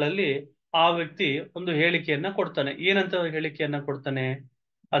ಹೇಳಿಕೆಗಳಲ್ಲಿ ಆ ವ್ಯಕ್ತಿ ಒಂದು ಹೇಳಿಕೆಯನ್ನ ಕೊಡ್ತಾನೆ. ಏನಂತ ಹೇಳಿಕೆಯನ್ನ ಕೊಡ್ತಾನೆ?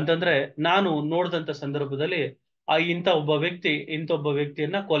 ಅಂತಂದ್ರೆ ನಾನು ನೋಡಿದಂತ ಸಂದರ್ಭದಲ್ಲಿ ಇಂಥ ಒಬ್ಬ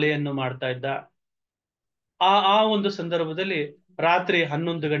ವ್ಯಕ್ತಿಯನ್ನ ಕೊಲೆಯನ್ನು ಮಾಡ್ತಾ ಇದ್ದ. ಆ ಆ ಒಂದು ಸಂದರ್ಭದಲ್ಲಿ ರಾತ್ರಿ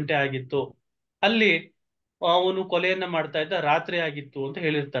 11 ಗಂಟೆ ಆಗಿತ್ತು. ಅಲ್ಲಿ ಅವನು ಕೊಲೆಯನ್ನ ಮಾಡ್ತಾ ಇದ್ದ, ರಾತ್ರಿ ಆಗಿತ್ತು ಅಂತ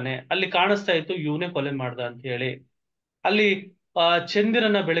ಹೇಳಿರ್ತಾನೆ. ಅಲ್ಲಿ ಕಾಣಿಸ್ತಾ ಇತ್ತು ಇವನೇ ಕೊಲೆ ಮಾಡ್ದ ಅಂತ ಹೇಳಿ. ಅಲ್ಲಿ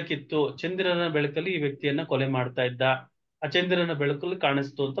ಚಂದಿರನ ಬೆಳಕಿತ್ತು, ಚಂದಿರನ ಬೆಳಕಲ್ಲಿ ಈ ವ್ಯಕ್ತಿಯನ್ನ ಕೊಲೆ ಮಾಡ್ತಾ ಇದ್ದ, ಆ ಚಂದಿರನ ಬೆಳಕಲ್ಲಿ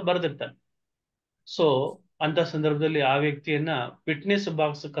ಕಾಣಿಸ್ತು ಅಂತ ಬರ್ದಿರ್ತಾನೆ. ಸೊ ಅಂತ ಸಂದರ್ಭದಲ್ಲಿ ಆ ವ್ಯಕ್ತಿಯನ್ನ ಫಿಟ್ನೆಸ್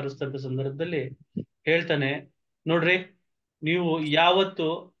ಬಾಕ್ಸ್ ಕರೆಸ್ತಂತ ಸಂದರ್ಭದಲ್ಲಿ ಹೇಳ್ತಾನೆ, ನೋಡ್ರಿ, ನೀವು ಯಾವತ್ತು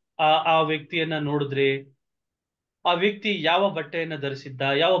ಆ ವ್ಯಕ್ತಿಯನ್ನ ನೋಡಿದ್ರಿ, ಆ ವ್ಯಕ್ತಿ ಯಾವ ಬಟ್ಟೆಯನ್ನ ಧರಿಸಿದ್ದ,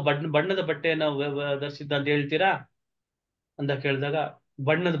 ಯಾವ ಬಣ್ಣದ ಬಟ್ಟೆಯನ್ನ ಧರಿಸಿದ್ದ ಅಂತ ಹೇಳ್ತೀರಾ ಅಂತ ಕೇಳಿದಾಗ,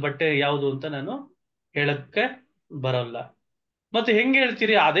 ಬಣ್ಣದ ಬಟ್ಟೆ ಯಾವುದು ಅಂತ ನಾನು ಹೇಳಕ್ಕೆ ಬರಲ್ಲ. ಮತ್ತೆ ಹೆಂಗ್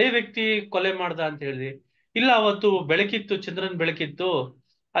ಹೇಳ್ತೀರಿ ಅದೇ ವ್ಯಕ್ತಿ ಕೊಲೆ ಮಾಡ್ದ ಅಂತ ಹೇಳಿ? ಇಲ್ಲ, ಅವತ್ತು ಬೆಳಕಿತ್ತು, ಚಂದ್ರನ್ ಬೆಳಕಿತ್ತು,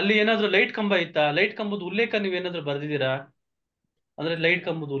 ಅಲ್ಲಿ ಏನಾದ್ರು ಲೈಟ್ ಕಂಬ ಇತ್ತಾ, ಲೈಟ್ ಕಂಬದ ಉಲ್ಲೇಖ ನೀವೇನಾದ್ರೂ ಬರ್ದಿದ್ದೀರಾ ಅಂದ್ರೆ ಲೈಟ್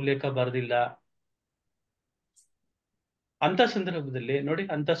ಕಂಬದ ಉಲ್ಲೇಖ ಬರ್ದಿಲ್ಲ. ಅಂತ ಸಂದರ್ಭದಲ್ಲಿ ನೋಡಿ,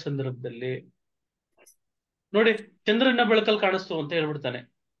 ಅಂತ ಸಂದರ್ಭದಲ್ಲಿ ನೋಡಿ, ಚಂದ್ರನ ಬೆಳಕಲ್ಲಿ ಕಾಣಿಸ್ತು ಅಂತ ಹೇಳ್ಬಿಡ್ತಾನೆ.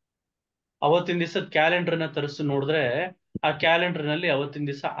 ಅವತ್ತಿನ ದಿವಸದ ಕ್ಯಾಲೆಂಡರ್ನ ತರಿಸಿ ನೋಡಿದ್ರೆ ಆ ಕ್ಯಾಲೆಂಡರ್ ನಲ್ಲಿ ಅವತ್ತಿನ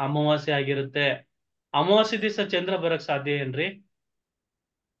ದಿವಸ ಅಮಾವಾಸ್ಯೆ ಆಗಿರುತ್ತೆ. ಅಮಾವಾಸ್ಯೆ ದಿವಸ ಚಂದ್ರ ಬರಕ್ ಸಾಧ್ಯ ಏನ್ರಿ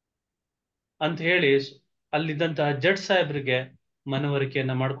ಅಂತ ಹೇಳಿ ಅಲ್ಲಿದ್ದಂತಹ ಜಡ್ಜ್ ಸಾಹೇಬ್ರಿಗೆ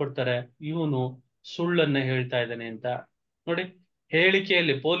ಮನವರಿಕೆಯನ್ನ ಮಾಡ್ಕೊಡ್ತಾರೆ, ಇವನು ಸುಳ್ಳನ್ನ ಹೇಳ್ತಾ ಇದ್ದಾನೆ ಅಂತ. ನೋಡಿ,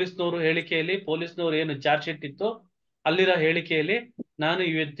 ಪೊಲೀಸ್ನವರು ಏನು ಚಾರ್ಜ್ ಶೀಟ್ ಇತ್ತು ಅಲ್ಲಿರೋ ಹೇಳಿಕೆಯಲ್ಲಿ ನಾನು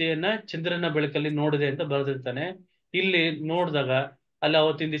ಈ ವ್ಯಕ್ತಿಯನ್ನ ಚಂದ್ರನ ಬೆಳಕಲ್ಲಿ ನೋಡಿದೆ ಅಂತ ಬರೆದಿರ್ತಾನೆ. ಇಲ್ಲಿ ನೋಡಿದಾಗ ಅಲ್ಲಿ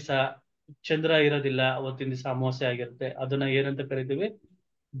ಅವತ್ತಿನ ದಿವಸ ಚಂದ್ರ ಇರೋದಿಲ್ಲ, ಅವತ್ತಿನ ದಿವಸ ಅಮಾವಾಸ್ಯೆ ಆಗಿರುತ್ತೆ. ಅದನ್ನ ಏನಂತ ಕರಿತೀವಿ?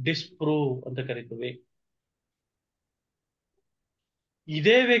 ಡಿಸ್ಪ್ರೂವ್ ಅಂತ ಕರಿತೀವಿ.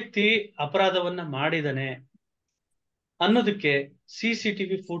 ಇದೇ ವ್ಯಕ್ತಿ ಅಪರಾಧವನ್ನ ಮಾಡಿದಾನೆ ಅನ್ನೋದಕ್ಕೆ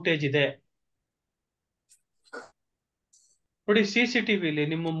CCTV ಫೂಟೇಜ್ ಇದೆ. ನೋಡಿ, CCTVಲಿ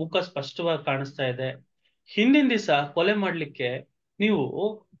ನಿಮ್ಮ ಮುಖ ಸ್ಪಷ್ಟವಾಗಿ ಕಾಣಿಸ್ತಾ ಇದೆ. ಹಿಂದಿನ ದಿವಸ ಕೊಲೆ ಮಾಡ್ಲಿಕ್ಕೆ ನೀವು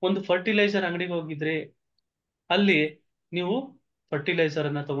ಒಂದು ಫರ್ಟಿಲೈಸರ್ ಅಂಗಡಿಗೆ ಹೋಗಿದ್ರಿ, ಅಲ್ಲಿ ನೀವು ಫರ್ಟಿಲೈಸರ್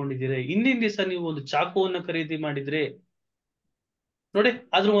ಅನ್ನ ತಗೊಂಡಿದ್ದೀರಿ. ಹಿಂದಿನ ದಿವಸ ನೀವು ಒಂದು ಚಾಕುವನ್ನ ಖರೀದಿ ಮಾಡಿದ್ರಿ. ನೋಡಿ,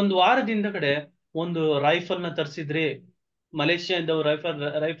 ಅದ್ರ ಒಂದು ವಾರದಿಂದ ಕಡೆ ಒಂದು ರೈಫಲ್ ನ ತರಿಸಿದ್ರಿ, ಮಲೇಷ್ಯಾದಿಂದ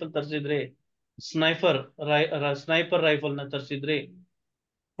ರೈಫಲ್ ತರಿಸಿದ್ರಿ, ಸ್ನೈಫರ್ ಸ್ನೈಪರ್ ರೈಫಲ್ ನ ತರಿಸಿದ್ರಿ.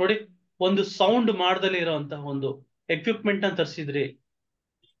 ನೋಡಿ, ಒಂದು ಸೌಂಡ್ ಮಾಡ್ದಲೇ ಇರೋಂತಹ ಒಂದು ಎಕ್ವಿಪ್ಮೆಂಟ್ ನ ತರಿಸಿದ್ರಿ.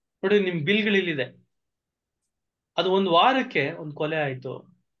 ನೋಡಿ, ನಿಮ್ ಬಿಲ್ಗಳಿಲ್ಲಿದೆ. ಅದು ಒಂದು ವಾರಕ್ಕೆ ಒಂದು ಕೊಲೆ ಆಯ್ತು.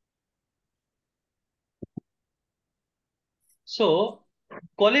 ಸೊ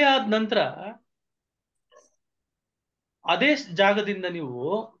ಕೊಲೆ ಆದ ನಂತರ ಅದೇ ಜಾಗದಿಂದ ನೀವು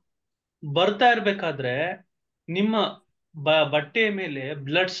ಬರ್ತಾ ಇರ್ಬೇಕಾದ್ರೆ ನಿಮ್ಮ ಬಟ್ಟೆಯ ಮೇಲೆ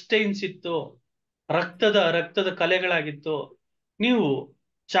ಬ್ಲಡ್ ಸ್ಟೈನ್ಸ್ ಇತ್ತು, ರಕ್ತದ ಕಲೆಗಳಾಗಿತ್ತು. ನೀವು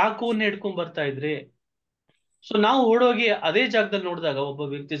ಚಾಕುವನ್ನ ಹಿಡ್ಕೊಂಡ್ ಬರ್ತಾ ಇದ್ರಿ. ಸೊ ನಾವು ಓಡೋಗಿ ಅದೇ ಜಾಗದಲ್ಲಿ ನೋಡಿದಾಗ ಒಬ್ಬ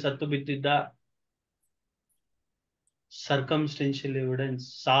ವ್ಯಕ್ತಿ ಸತ್ತು ಬಿದ್ದಿದ್ದ. ಸರ್ಕಮ್ಸ್ಟೆನ್ಷಿಯಲ್ ಎವಿಡೆನ್ಸ್,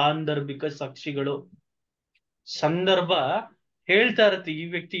 ಸಾಂದರ್ಭಿಕ ಸಾಕ್ಷಿಗಳು, ಸಂದರ್ಭ ಹೇಳ್ತಾ ಇರತ್ತೆ ಈ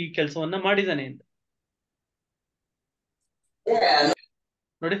ವ್ಯಕ್ತಿ ಈ ಕೆಲಸವನ್ನ ಮಾಡಿದಾನೆ ಅಂತ.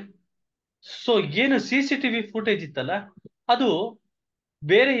 ನೋಡಿ, ಸೊ ಏನು CCTV ಫುಟೇಜ್ ಇತ್ತಲ್ಲ, ಅದು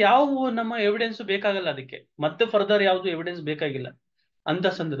ಬೇರೆ ಯಾವ ನಮ್ಮ ಎವಿಡೆನ್ಸ್ ಬೇಕಾಗಲ್ಲ, ಅದಕ್ಕೆ ಮತ್ತೆ ಫರ್ದರ್ ಯಾವ್ದು ಎವಿಡೆನ್ಸ್ ಬೇಕಾಗಿಲ್ಲ. ಅಂತ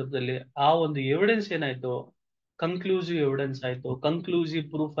ಸಂದರ್ಭದಲ್ಲಿ ಆ ಒಂದು ಎವಿಡೆನ್ಸ್ ಏನಾಯ್ತು? ಕನ್ಕ್ಲೂಸಿವ್ ಎವಿಡೆನ್ಸ್ ಆಯ್ತು, ಕನ್ಕ್ಲೂಸಿವ್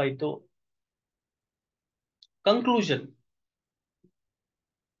ಪ್ರೂಫ್ ಆಯ್ತು. ಕನ್ಕ್ಲೂಷನ್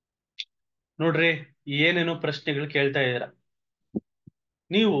ನೋಡ್ರಿ, ಏನೇನೋ ಪ್ರಶ್ನೆಗಳು ಕೇಳ್ತಾ ಇದ್ದೀರಾ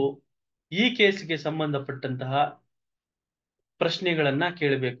ನೀವು. ಈ ಕೇಸ್ಗೆ ಸಂಬಂಧಪಟ್ಟಂತಹ ಪ್ರಶ್ನೆಗಳನ್ನ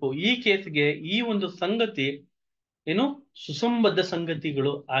ಕೇಳಬೇಕು. ಈ ಕೇಸ್ಗೆ ಈ ಒಂದು ಸಂಗತಿ ಏನು ಸುಸಂಬದ್ಧ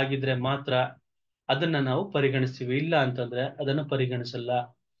ಸಂಗತಿಗಳು ಆಗಿದ್ರೆ ಮಾತ್ರ ಅದನ್ನ ನಾವು ಪರಿಗಣಿಸ್ತೀವಿ, ಇಲ್ಲ ಅಂತಂದ್ರೆ ಅದನ್ನ ಪರಿಗಣಿಸಲ್ಲ.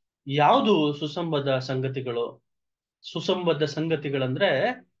 ಯಾವುದು ಸುಸಂಬದ್ಧ ಸಂಗತಿಗಳಂದ್ರೆ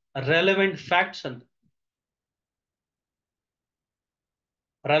ರೆಲೆವೆಂಟ್ ಫ್ಯಾಕ್ಟ್ಸ್ ಅಂತ.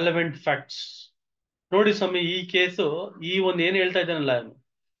 ರೆಲೆವೆಂಟ್ ಫ್ಯಾಕ್ಟ್ಸ್ ನೋಡಿ ಸ್ವಾಮಿ, ಈ ಕೇಸು ಈ ಒಂದು ಏನ್ ಹೇಳ್ತಾ ಇದ್ದಾನಲ್ಲ,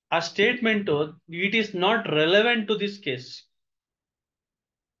 ಆ statement it is not relevant to this case.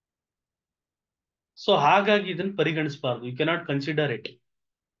 So ಹಾಗಾಗಿ ಇದನ್ನು ಪರಿಗಣಿಸಬಾರ್ದು. You cannot consider it.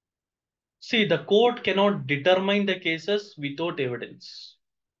 C, the court cannot determine the cases without evidence.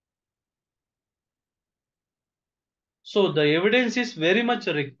 So the evidence is very much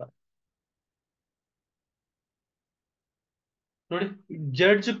required. ನೋಡಿ,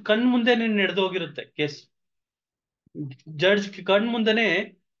 ಜಡ್ಜ್ ಕಣ್ ಮುಂದೆನೆ ನಡೆದು ಹೋಗಿರುತ್ತೆ ಕೇಸ್. ಜಡ್ಜ್ ಕಣ್ ಮುಂದೆನೆ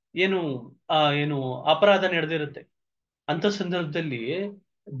ಏನು ಏನು ಅಪರಾಧ ನಡೆದಿರುತ್ತೆ. ಅಂತ ಸಂದರ್ಭದಲ್ಲಿ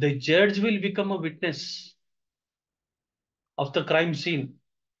the judge will become a witness of the crime scene.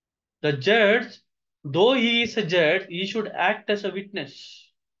 The judge, though he is a judge, he should act as a witness.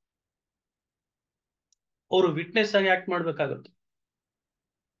 ಅವರು ವಿಟ್ನೆಸ್ ಆಗಿ ಆಕ್ಟ್ ಮಾಡ್ಬೇಕಾಗುತ್ತೆ.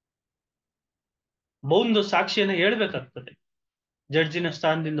 ಬಂದು ಸಾಕ್ಷಿಯನ್ನ ಹೇಳ್ಬೇಕಾಗ್ತದೆ. ಜಡ್ಜಿನ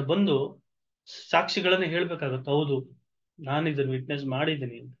ಸ್ಥಾನದಿಂದ ಬಂದು ಸಾಕ್ಷಿಗಳನ್ನ ಹೇಳ್ಬೇಕಾಗತ್ತೆ, ಹೌದು ನಾನು ಇದನ್ನು ವಿಟ್ನೆಸ್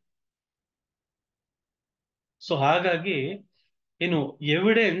ಮಾಡಿದ್ದೀನಿ ಅಂತ. ಸೊ ಹಾಗಾಗಿ ಏನು,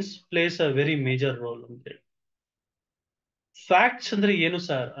 evidence place a very major role ಅಂತೇಳಿ. ಫ್ಯಾಕ್ಟ್ಸ್ ಅಂದ್ರೆ ಏನು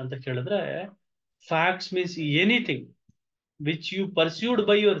ಸರ್ ಅಂತ ಕೇಳಿದ್ರೆ, facts means anything which you pursued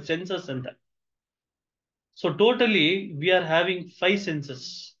by your census ಅಂತ. So totally we are having 5 census,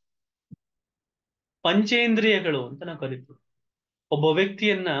 ಪಂಚೇಂದ್ರಿಯಗಳು ಅಂತ ನಾವು ಕರಿತೀವಿ. ಒಬ್ಬ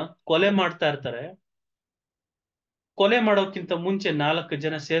ವ್ಯಕ್ತಿಯನ್ನ ಕೊಲೆ ಮಾಡ್ತಾ ಇರ್ತಾರೆ, ಕೊಲೆ ಮಾಡೋಕ್ಕಿಂತ ಮುಂಚೆ 4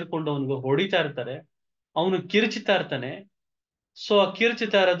 ಜನ ಸೇರ್ಕೊಂಡು ಅವನಿಗೆ ಹೊಡಿತಾ ಇರ್ತಾರೆ, ಅವನು ಕಿರ್ಚ್ತಾ ಇರ್ತಾನೆ. ಸೊ ಆ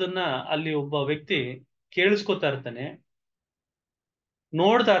ಕಿರ್ಚ್ತಾ ಇರೋದನ್ನ ಅಲ್ಲಿ ಒಬ್ಬ ವ್ಯಕ್ತಿ ಕೇಳಿಸ್ಕೊತಾ ಇರ್ತಾನೆ,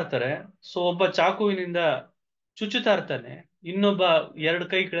 ನೋಡ್ತಾ ಇರ್ತಾರೆ. ಸೊ ಒಬ್ಬ ಚಾಕುವಿನಿಂದ ಚುಚ್ಚುತ್ತಾ ಇರ್ತಾನೆ, ಇನ್ನೊಬ್ಬ 2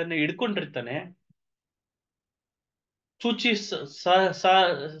 ಕೈಗಳನ್ನ ಹಿಡ್ಕೊಂಡಿರ್ತಾನೆ. ಚುಚ್ಚಿ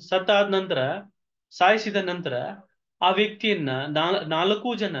ಸತ್ತಾದ ನಂತರ, ಸಾಯಿಸಿದ ನಂತರ ಆ ವ್ಯಕ್ತಿಯನ್ನ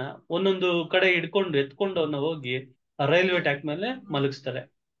 4 ಜನ ಒಂದೊಂದು ಕಡೆ ಹಿಡ್ಕೊಂಡು ಎತ್ಕೊಂಡು ಅವನ್ನ ಹೋಗಿ ರೈಲ್ವೆ ಟ್ರ್ಯಾಕ್ ಮೇಲೆ ಮಲಗಿಸ್ತಾರೆ.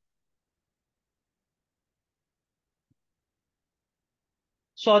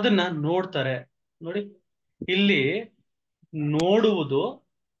 ಸೊ ಅದನ್ನ ನೋಡ್ತಾರೆ. ನೋಡಿ, ಇಲ್ಲಿ ನೋಡುವುದು,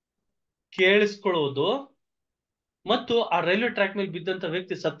 ಕೇಳಿಸ್ಕೊಳ್ಳುವುದು, ಮತ್ತು ಆ ರೈಲ್ವೆ ಟ್ರ್ಯಾಕ್ ಮೇಲೆ ಬಿದ್ದಂತ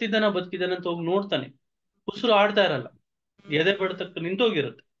ವ್ಯಕ್ತಿ ಸತ್ತಿದ್ದಾನ ಬದುಕಿದಾನ ಅಂತ ಹೋಗಿ ನೋಡ್ತಾನೆ. ಉಸಿರು ಆಡ್ತಾ ಇರಲ್ಲ, ಎದೆ ಬಡತಕ್ಕ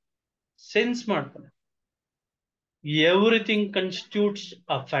ನಿಂತೋಗಿರುತ್ತೆ, ಸೆನ್ಸ್ ಮಾಡ್ತಾನೆ. ಎವ್ರಿಥಿಂಗ್ ಕನ್ಸ್ಟಿಟ್ಯೂಟ್ಸ್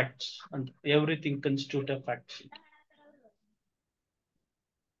ಅ ಫ್ಯಾಕ್ಟ್ಸ್ ಅಂತ. ಎವ್ರಿಥಿಂಗ್ ಕನ್ಸ್ಟಿಟ್ಯೂಟ್ ಅ ಫ್ಯಾಕ್ಟ್ಸ್.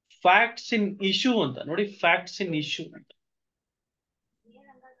 ಫ್ಯಾಕ್ಟ್ಸ್ ಇನ್ ಇಶ್ಯೂ ಅಂತ ನೋಡಿ, ಫ್ಯಾಕ್ಟ್ಸ್ ಇನ್ ಇಶ್ಯೂ ಅಂತ.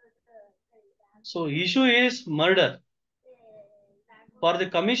 So issue is murder. For the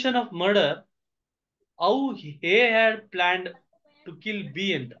commission of murder, how A had planned to kill B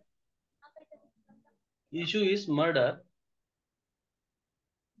ಅಂತ. Issue is murder,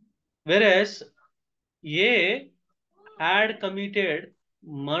 whereas A had committed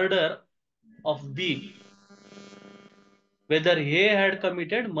murder of B. Whether A had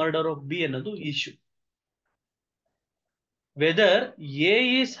committed murder of B ಅನ್ನೋದು issue. Whether A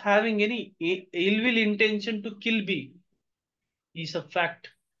is having any ill will intention to kill B is a fact.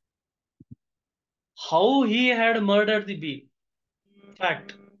 How he had murdered the B, fact.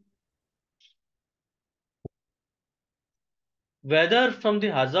 Whether from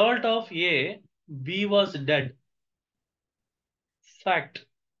the assault of A, B was dead, fact.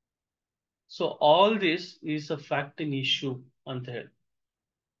 So all this is a fact in issue ಅಂತ ಹೇಳಿ.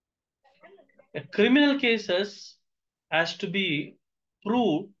 A criminal cases has to be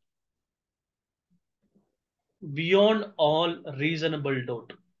proved beyond all reasonable doubt.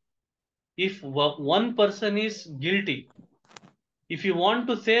 If one person is guilty, if you want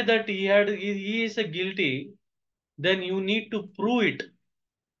to say that he is a guilty, then you need to prove it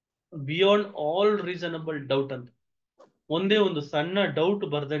beyond all reasonable doubt ಅಂತ. ಒಂದೇ ಒಂದು ಸಣ್ಣ doubt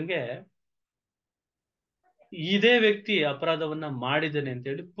ಬರ್ದಂಗೆ ಇದೇ ವ್ಯಕ್ತಿ ಅಪರಾಧವನ್ನ ಮಾಡಿದ್ದಾನೆ ಅಂತ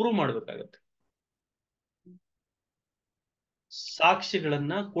ಹೇಳಿ prove ಮಾಡ್ಬೇಕಾಗತ್ತೆ,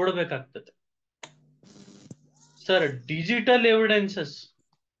 ಸಾಕ್ಷಿಗಳನ್ನ ಕೊಡಬೇಕಾಗ್ತದೆ. ಸರ್, ಡಿಜಿಟಲ್ ಎವಿಡೆನ್ಸಸ್,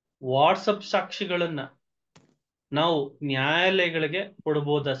 ವಾಟ್ಸಪ್ ಸಾಕ್ಷಿಗಳನ್ನ ನಾವು ನ್ಯಾಯಾಲಯಗಳಿಗೆ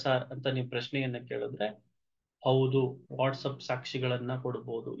ಕೊಡ್ಬೋದಾ ಸರ್ ಅಂತ ನೀವು ಪ್ರಶ್ನೆಯನ್ನ ಕೇಳಿದ್ರೆ, ಹೌದು, ವಾಟ್ಸಪ್ ಸಾಕ್ಷಿಗಳನ್ನ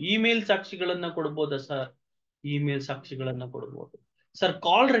ಕೊಡ್ಬೋದು. ಇಮೇಲ್ ಸಾಕ್ಷಿಗಳನ್ನ ಕೊಡ್ಬೋದಾ ಸರ್? ಇಮೇಲ್ ಸಾಕ್ಷಿಗಳನ್ನ ಕೊಡ್ಬೋದು. ಸರ್,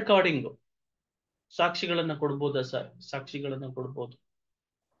 ಕಾಲ್ ರೆಕಾರ್ಡಿಂಗ್ ಸಾಕ್ಷಿಗಳನ್ನ ಕೊಡ್ಬೋದಾ ಸರ್? ಸಾಕ್ಷಿಗಳನ್ನ ಕೊಡ್ಬೋದು.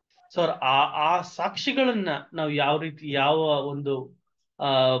 ಸರ್, ಆ ಸಾಕ್ಷಿಗಳನ್ನ ನಾವು ಯಾವ ರೀತಿ, ಯಾವ ಒಂದು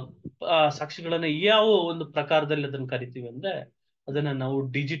ಆ ಸಾಕ್ಷಿಗಳನ್ನ ಯಾವ ಒಂದು ಪ್ರಕಾರದಲ್ಲಿ ಅದನ್ನ ಕರಿತೀವಿ ಅಂದ್ರೆ, ಅದನ್ನ ನಾವು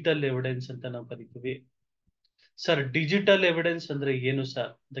ಡಿಜಿಟಲ್ ಎವಿಡೆನ್ಸ್ ಅಂತ ನಾವು ಕರಿತೀವಿ. ಸರ್, ಡಿಜಿಟಲ್ ಎವಿಡೆನ್ಸ್ ಅಂದ್ರೆ ಏನು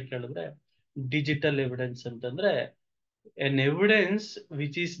ಸರ್ ಅಂತ ಕೇಳಿದ್ರೆ, ಡಿಜಿಟಲ್ ಎವಿಡೆನ್ಸ್ ಅಂತಂದ್ರೆ N evidence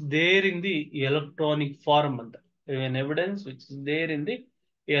which is there in the electronic form ಅಂತ. N evidence which is there in the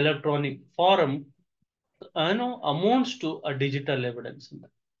electronic form amounts to a digital evidence ಅಂತ.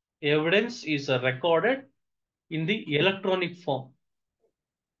 Evidence is recorded in the electronic form,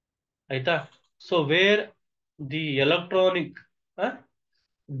 ಆಯ್ತಾ? So where the electronic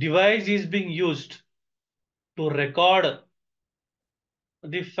device is being used to record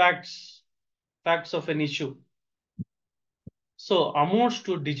the facts of an issue, so amounts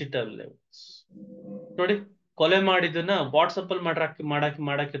to digital levels. ನೋಡಿ, ಕೊಲೆ ಮಾಡಿದನ್ನ WhatsApp ಅಲ್ಲಿ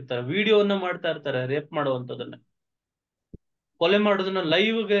ಮಾಡಾಕಿರ್ತಾರೆ, ವಿಡಿಯೋನ ಮಾಡ್ತಾ ಇರ್ತಾರೆ, rape ಮಾಡುವಂತದನ್ನ, ಕೊಲೆ ಮಾಡೋದನ್ನ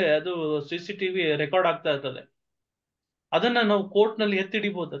ಲೈವ್ಗೆ ಅದು CCTV ರೆಕಾರ್ಡ್ ಆಗ್ತಾ ಇರ್ತದೆ. ಅದನ್ನ ನಾವು ಕೋರ್ಟ್ ನಲ್ಲಿ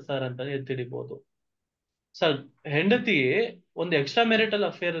ಎತ್ತಿಡಿಬಹುದು ಸರ್ ಅಂತ, ಎತ್ತಿಡಿಬಹುದು. ಸರ್, ಹೆಂಡತಿ ಒಂದು ಎಕ್ಸ್ಟ್ರಾ ಮ್ಯಾರಿಟಲ್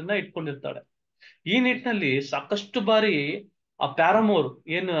ಅಫೇರ್ ಅನ್ನ ಇಟ್ಕೊಂಡಿರ್ತಾಳೆ. ಈ ನಿಟ್ಟಿನಲ್ಲಿ ಸಾಕಷ್ಟು ಬಾರಿ ಆ ಪ್ಯಾರಮೋರ್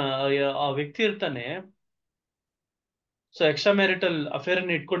ಏನು ಆ ವ್ಯಕ್ತಿ ಇರ್ತಾನೆ, ಸೊ ಎಕ್ಸ್ಟ್ರಾ ಮ್ಯಾರಿಟಲ್ ಅಫೇರ್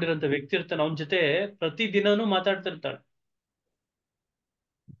ಅನ್ನು ಇಟ್ಕೊಂಡಿರೋಂಥ ವ್ಯಕ್ತಿ ಇರ್ತಾನೆ, ಅವನ ಜೊತೆ ಪ್ರತಿ ದಿನಾನೂ ಮಾತಾಡ್ತಿರ್ತಾಳೆ.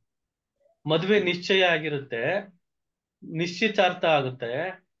 ಮದುವೆ ನಿಶ್ಚಯ ಆಗಿರುತ್ತೆ, ನಿಶ್ಚಿತಾರ್ಥ ಆಗುತ್ತೆ.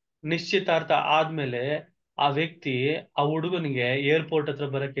 ನಿಶ್ಚಿತಾರ್ಥ ಆದ್ಮೇಲೆ ಆ ವ್ಯಕ್ತಿ ಆ ಹುಡುಗನಿಗೆ ಏರ್ಪೋರ್ಟ್ ಹತ್ರ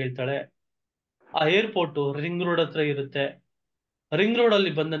ಬರಕ್ ಹೇಳ್ತಾಳೆ. ಆ ಏರ್ಪೋರ್ಟ್ ರಿಂಗ್ ರೋಡ್ ಹತ್ರ ಇರುತ್ತೆ. ರಿಂಗ್ ರೋಡ್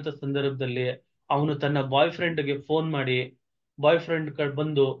ಅಲ್ಲಿ ಬಂದಂತ ಸಂದರ್ಭದಲ್ಲಿ ಅವನು ತನ್ನ ಬಾಯ್ ಫ್ರೆಂಡ್ಗೆ ಫೋನ್ ಮಾಡಿ, ಬಾಯ್ ಫ್ರೆಂಡ್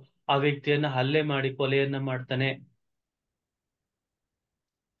ಬಂದು ಆ ವ್ಯಕ್ತಿಯನ್ನ ಹಲ್ಲೆ ಮಾಡಿ ಕೊಲೆಯನ್ನ ಮಾಡ್ತಾನೆ.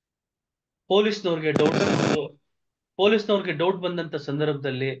 ಪೊಲೀಸ್ನವ್ರಿಗೆ ಡೌಟ್ ಬಂತು. ಪೊಲೀಸ್ನವ್ರಿಗೆ ಡೌಟ್ ಬಂದಂತ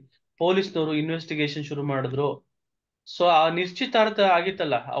ಸಂದರ್ಭದಲ್ಲಿ ಪೊಲೀಸ್ನವರು ಇನ್ವೆಸ್ಟಿಗೇಷನ್ ಶುರು ಮಾಡಿದ್ರು. ಸೊ ಆ ನಿಶ್ಚಿತಾರ್ಥ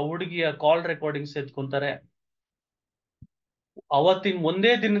ಆಗಿತ್ತಲ್ಲ, ಆ ಹುಡುಗಿಯ ಕಾಲ್ ರೆಕಾರ್ಡಿಂಗ್ಸ್ ಎತ್ಕೊಂತಾರೆ. ಅವತ್ತಿನ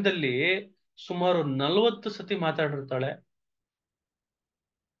ಒಂದೇ ದಿನದಲ್ಲಿ ಸುಮಾರು 40 ಸತಿ ಮಾತಾಡಿರ್ತಾಳೆ.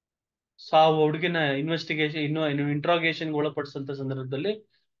 ಸೊ ಆ ಹುಡುಗಿನ ಇನ್ವೆಸ್ಟಿಗೇಷನ್ ಇನ್ನು ಇಂಟ್ರಾಗೇಷನ್ ಒಳಪಡಿಸಂತ ಸಂದರ್ಭದಲ್ಲಿ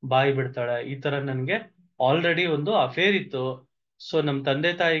ಬಾಯಿ ಬಿಡ್ತಾಳೆ, ಈ ತರ ನನ್ಗೆ ಆಲ್ರೆಡಿ ಒಂದು ಅಫೇರ್ ಇತ್ತು. ಸೊ ನಮ್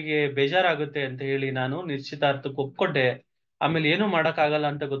ತಂದೆ ತಾಯಿಗೆ ಬೇಜಾರಾಗುತ್ತೆ ಅಂತ ಹೇಳಿ ನಾನು ನಿಶ್ಚಿತಾರ್ಥಕ್ಕೆ ಒಪ್ಕೊಂಡೆ. ಆಮೇಲೆ ಏನು ಮಾಡಕ್ ಆಗಲ್ಲ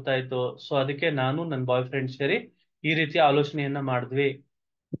ಅಂತ ಗೊತ್ತಾಯ್ತು. ಸೊ ಅದಕ್ಕೆ ನಾನು ನನ್ನ ಬಾಯ್ ಫ್ರೆಂಡ್ ಸೇರಿ ಈ ರೀತಿ ಆಲೋಚನೆಯನ್ನ ಮಾಡಿದ್ವಿ.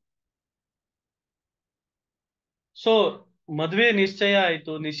 ಸೊ ಮದ್ವೆ ನಿಶ್ಚಯ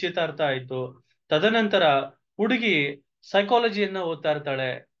ಆಯ್ತು, ನಿಶ್ಚಿತಾರ್ಥ ಆಯ್ತು. ತದನಂತರ ಹುಡುಗಿ ಸೈಕಾಲಜಿಯನ್ನ ಓದ್ತಾ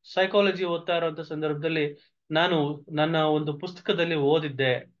ಇರ್ತಾಳೆ. ಸೈಕಾಲಜಿ ಓದ್ತಾ ಇರುವಂತ ಸಂದರ್ಭದಲ್ಲಿ ನಾನು ನನ್ನ ಒಂದು ಪುಸ್ತಕದಲ್ಲಿ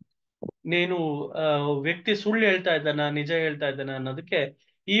ಓದಿದ್ದೆ, ನೀನು ವ್ಯಕ್ತಿ ಸುಳ್ಳು ಹೇಳ್ತಾ ಇದ್ದಾನ ನಿಜ ಹೇಳ್ತಾ ಇದ್ದಾನ ಅನ್ನೋದಕ್ಕೆ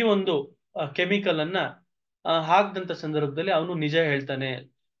ಈ ಒಂದು ಕೆಮಿಕಲ್ ಅನ್ನ ಹಾಕ್ದಂತ ಸಂದರ್ಭದಲ್ಲಿ ಅವನು ನಿಜ ಹೇಳ್ತಾನೆ.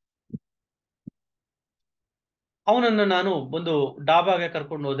 ಅವನನ್ನ ನಾನು ಒಂದು ಡಾಬಾಗೆ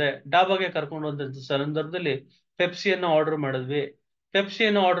ಕರ್ಕೊಂಡು ಹೋದೆ. ಡಾಬಾಗೆ ಕರ್ಕೊಂಡು ಹೋದಂತ ಸಂದರ್ಭದಲ್ಲಿ ಪೆಪ್ಸಿಯನ್ನ ಆರ್ಡರ್ ಮಾಡಿದ್ವಿ.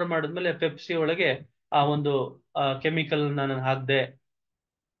 ಪೆಪ್ಸಿಯನ್ನ ಆರ್ಡರ್ ಮಾಡಿದ್ಮೇಲೆ ಪೆಪ್ಸಿ ಒಳಗೆ ಆ ಒಂದು ಕೆಮಿಕಲ್ ನಾನು ಹಾಕ್ದೆ.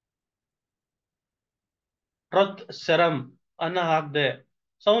 ಟ್ರತ್ ಸೆರಮ್ ಅನ್ನ ಹಾಕ್ದೆ.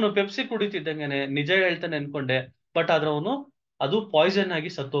 ಸೊ ಅವನು ಪೆಪ್ಸಿ ಕುಡಿತಿದ್ದಂಗೆನೆ ನಿಜ ಹೇಳ್ತಾನೆ ಅನ್ಕೊಂಡೆ. ಬಟ್ ಆದ್ರೆ ಅವನು ಅದು ಪಾಯ್ಸನ್ ಆಗಿ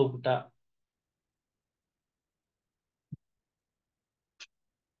ಸತ್ತೋಗ್ಬಿಟ್ಟ.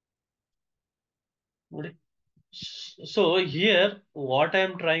 ನೋಡಿ. So here what I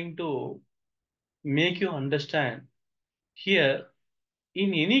am trying to make you understand here,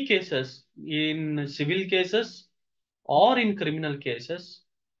 in any cases, in civil cases or in criminal cases,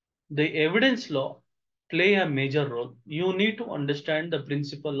 the evidence law play a major role. You need to understand the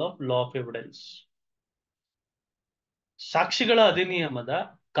principle of law of evidence. ಸಾಕ್ಷಿಗಳ ಅಧಿನಿಯಮದ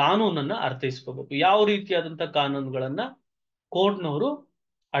ಕಾನೂನನ್ನ ಅರ್ಥೈಸ್ಕೋಬೇಕು. ಯಾವ ರೀತಿಯಾದಂತ ಕಾನೂನುಗಳನ್ನ ಕೋರ್ಟ್ನವರು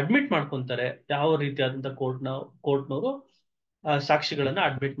admit ಮಾಡ್ಕೊಂತಾರೆ, ಯಾವ ರೀತಿಯಾದಂತ ಕೋರ್ಟ್ನವರು ಸಾಕ್ಷಿಗಳನ್ನ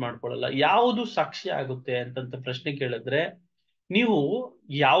admit ಮಾಡ್ಕೊಳ್ಳಲ್ಲ. ಯಾವುದು ಸಾಕ್ಷಿ ಆಗುತ್ತೆ ಅಂತಂತ ಪ್ರಶ್ನೆ ಕೇಳಿದ್ರೆ, ನೀವು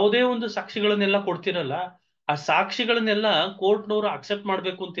ಯಾವುದೇ ಒಂದು ಸಾಕ್ಷಿಗಳನ್ನೆಲ್ಲ ಕೊಡ್ತಿರಲ್ಲ, ಆ ಸಾಕ್ಷಿಗಳನ್ನೆಲ್ಲ ಕೋರ್ಟ್ನವರು ಅಕ್ಸೆಪ್ಟ್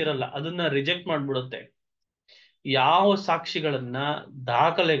ಮಾಡ್ಬೇಕು ಅಂತಿರಲ್ಲ, ಅದನ್ನ ರಿಜೆಕ್ಟ್ ಮಾಡ್ಬಿಡುತ್ತೆ. ಯಾವ ಸಾಕ್ಷಿಗಳನ್ನ,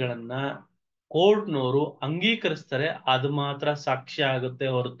 ದಾಖಲೆಗಳನ್ನ ಕೋರ್ಟ್ನವರು ಅಂಗೀಕರಿಸ್ತಾರೆ ಅದು ಮಾತ್ರ ಸಾಕ್ಷಿ ಆಗುತ್ತೆ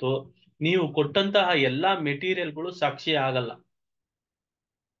ಹೊರತು ನೀವು ಕೊಟ್ಟಂತಹ ಎಲ್ಲಾ ಮೆಟೀರಿಯಲ್ಗಳು ಸಾಕ್ಷಿ ಆಗಲ್ಲ.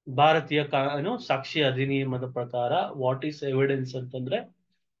 ಭಾರತೀಯ ಕಾನೂನು ಸಾಕ್ಷಿ ಅಧಿನಿಯಮದ ಪ್ರಕಾರ ವಾಟ್ ಈಸ್ ಎವಿಡೆನ್ಸ್ ಅಂತಂದ್ರೆ,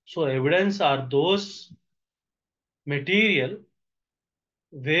 so evidence are those material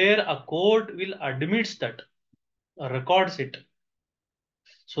where a court will admits that, records it,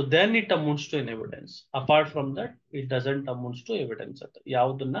 so then it amounts to an evidence. Apart from that it doesn't amounts to evidence ಅಂತ.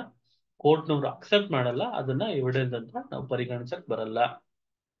 ಯಾವುದನ್ನ ಕೋರ್ಟ್ನವರು accept ಮಾಡಲ್ಲ ಅದನ್ನ evidence ಅಂತ ನಾವು ಪರಿಗಣಿಸಕ್ ಬರಲ್ಲ.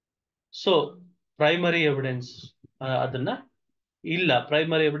 So primary evidence ಅದನ್ನ ಇಲ್ಲ,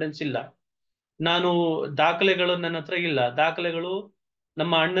 primary evidence ಇಲ್ಲ. ನಾನು ದಾಖಲೆಗಳು ನನ್ನ ಹತ್ರ ಇಲ್ಲ, ದಾಖಲೆಗಳು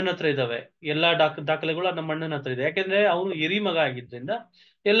ನಮ್ಮ ಅಣ್ಣನ ಹತ್ರ ಇದಾವೆ. ಎಲ್ಲಾ ದಾಖಲೆಗಳು ನಮ್ಮ ಅಣ್ಣನ ಹತ್ರ ಇದೆ. ಯಾಕೆಂದ್ರೆ ಅವನು ಹಿರಿ ಮಗ ಆಗಿದ್ರಿಂದ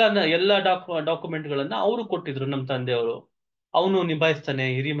ಎಲ್ಲ ಡಾಕ್ಯುಮೆಂಟ್ ಗಳನ್ನ ಅವರು ಕೊಟ್ಟಿದ್ರು, ನಮ್ಮ ತಂದೆಯವರು. ಅವನು ನಿಭಾಯಿಸ್ತಾನೆ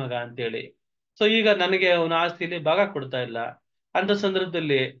ಹಿರಿ ಮಗ ಅಂತೇಳಿ. ಸೊ ಈಗ ನನಗೆ ಅವನ ಆಸ್ತಿಲಿ ಭಾಗ ಕೊಡ್ತಾ ಇಲ್ಲ ಅಂತ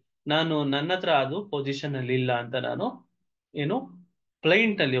ಸಂದರ್ಭದಲ್ಲಿ ನಾನು ನನ್ನ ಹತ್ರ ಅದು ಪೊಸಿಷನ್ ಅಲ್ಲಿ ಇಲ್ಲ ಅಂತ ನಾನು ಏನು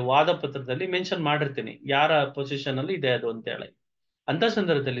ಕ್ಲೈಂಟ್ ಅಲ್ಲಿ ವಾದ ಪತ್ರದಲ್ಲಿ ಮೆನ್ಷನ್ ಮಾಡಿರ್ತೀನಿ ಯಾರ ಪೊಸಿಷನ್ ಅಲ್ಲಿ ಇದೆ ಅದು ಅಂತ ಹೇಳಿ. ಅಂತ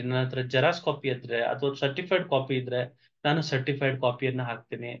ಸಂದರ್ಭದಲ್ಲಿ ನನ್ನ ಹತ್ರ ಜೆರಾಕ್ಸ್ ಕಾಪಿ ಇದ್ರೆ ಅಥವಾ ಸರ್ಟಿಫೈಡ್ ಕಾಪಿ ಇದ್ರೆ ನಾನು ಸರ್ಟಿಫೈಡ್ ಕಾಪಿಯನ್ನ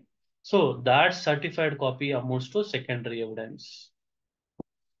ಹಾಕ್ತೀನಿ. So that certified copy amounts to secondary evidence.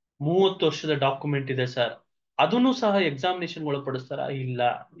 30 ವರ್ಷದ ಡಾಕ್ಯುಮೆಂಟ್ ಇದೆ ಸರ್, ಅದನ್ನು ಸಹ ಎಕ್ಸಾಮಿನೇಷನ್ ಒಳಪಡಿಸ್ತಾರ? ಇಲ್ಲ.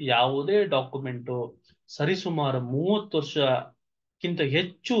 ಯಾವುದೇ ಡಾಕ್ಯುಮೆಂಟು ಸರಿಸುಮಾರು 30 ವರ್ಷಕ್ಕಿಂತ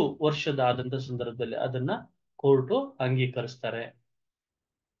ಹೆಚ್ಚು ವರ್ಷದ ಆದಂತ ಸಂದರ್ಭದಲ್ಲಿ ಅದನ್ನ ಕೋರ್ಟು ಅಂಗೀಕರಿಸ್ತಾರೆ.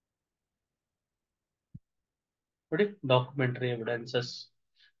 ನೋಡಿ, ಡಾಕ್ಯುಮೆಂಟರಿ ಎವಿಡೆನ್ಸಸ್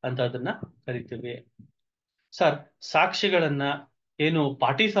ಅಂತ ಅದನ್ನ ಕರಿತೀವಿ. ಸರ್, ಸಾಕ್ಷಿಗಳನ್ನ ಏನು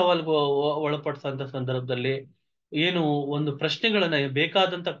ಪಾಟಿ ಸವಾಲ್ಗೂ ಒಳಪಡಿಸಂತ ಸಂದರ್ಭದಲ್ಲಿ ಏನು ಒಂದು ಪ್ರಶ್ನೆಗಳನ್ನ,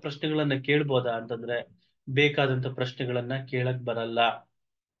 ಬೇಕಾದಂತ ಪ್ರಶ್ನೆಗಳನ್ನ ಕೇಳ್ಬೋದಾ ಅಂತಂದ್ರೆ ಬೇಕಾದಂತ ಪ್ರಶ್ನೆಗಳನ್ನ ಕೇಳಕ್ ಬರಲ್ಲ.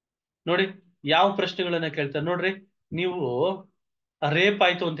 ನೋಡಿ, ಯಾವ ಪ್ರಶ್ನೆಗಳನ್ನ ಕೇಳ್ತಾರೆ ನೋಡ್ರಿ. ನೀವು ರೇಪ್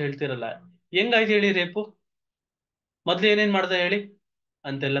ಆಯ್ತು ಅಂತ ಹೇಳ್ತಿರಲ್ಲ, ಹೆಂಗಾಯ್ತು ಹೇಳಿ ರೇಪು? ಮೊದ್ಲು ಏನೇನ್ ಮಾಡ್ದ ಹೇಳಿ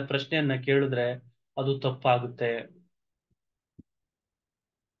ಅಂತೆಲ್ಲ ಪ್ರಶ್ನೆಯನ್ನ ಕೇಳಿದ್ರೆ ಅದು ತಪ್ಪಾಗುತ್ತೆ.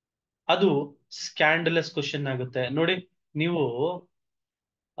 ಅದು ಸ್ಕ್ಯಾಂಡಲಸ್ ಕ್ವಶನ್ ಆಗುತ್ತೆ ನೋಡಿ. ನೀವು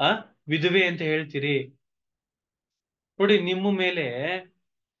ಆ ವಿಧವೆ ಅಂತ ಹೇಳ್ತೀರಿ ನೋಡಿ, ನಿಮ್ಮ ಮೇಲೆ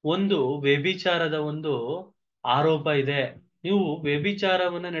ಒಂದು ವ್ಯಭಿಚಾರದ ಒಂದು ಆರೋಪ ಇದೆ. ನೀವು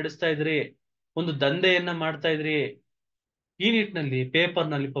ವ್ಯಭಿಚಾರವನ್ನ ನಡೆಸ್ತಾ ಇದ್ರಿ, ಒಂದು ದಂಧೆಯನ್ನ ಮಾಡ್ತಾ ಇದ್ರಿ. ಈ ನಿಟ್ಟಿನಲ್ಲಿ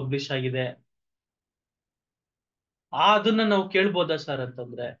ಪೇಪರ್ ನಲ್ಲಿ ಪಬ್ಲಿಷ್ ಆಗಿದೆ. ಅದನ್ನ ನಾವು ಕೇಳ್ಬೋದಾ ಸರ್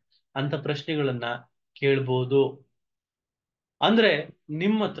ಅಂತಂದ್ರೆ ಅಂತ ಪ್ರಶ್ನೆಗಳನ್ನ ಕೇಳ್ಬೋದು. ಅಂದ್ರೆ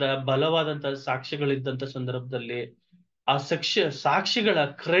ನಿಮ್ಮ ಹತ್ರ ಬಲವಾದಂತ ಸಾಕ್ಷ್ಯಗಳಿದ್ದಂತ ಸಂದರ್ಭದಲ್ಲಿ ಆ ಸಾಕ್ಷಿಗಳ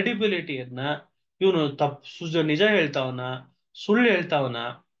ಕ್ರೆಡಿಬಿಲಿಟಿಯನ್ನ ಇವನು ನಿಜ ಹೇಳ್ತಾವನ ಸುಳ್ಳು ಹೇಳ್ತಾವನ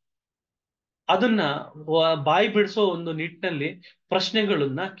ಅದನ್ನ ಬಾಯಿ ಬಿಡಿಸೋ ಒಂದು ನಿಟ್ಟಿನಲ್ಲಿ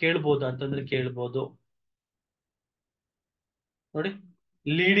ಪ್ರಶ್ನೆಗಳನ್ನ ಕೇಳ್ಬೋದು ಅಂತಂದ್ರೆ ಕೇಳ್ಬೋದು ನೋಡಿ.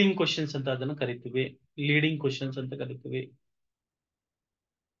 ಲೀಡಿಂಗ್ ಕ್ವಶನ್ಸ್ ಅಂತ ಅದನ್ನ ಕರಿತೀವಿ, ಲೀಡಿಂಗ್ ಕ್ವಶನ್ಸ್ ಅಂತ ಕರಿತೀವಿ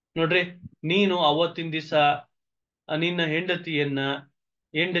ನೋಡ್ರಿ. ನೀನು ಅವತ್ತಿನ ದಿವಸ ನಿನ್ನ ಹೆಂಡತಿ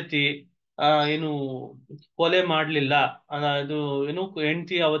ಏನು ಕೊಲೆ ಮಾಡ್ಲಿಲ್ಲ, ಅದು ಏನು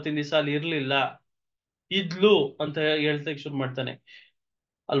ಹೆಂಡತಿ ಅವತ್ತಿನ ದಿವಸ ಅಲ್ಲಿ ಇರ್ಲಿಲ್ಲ, ಇದ್ಲು ಅಂತ ಹೇಳ್ತಕ್ಕೆ ಶುರು ಮಾಡ್ತಾನೆ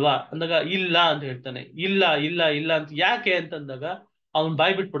ಅಲ್ವಾ. ಅಂದಾಗ ಇಲ್ಲ ಅಂತ ಹೇಳ್ತಾನೆ. ಇಲ್ಲ ಇಲ್ಲ ಇಲ್ಲ ಅಂತ ಯಾಕೆ ಅಂತಂದಾಗ ಅವನ್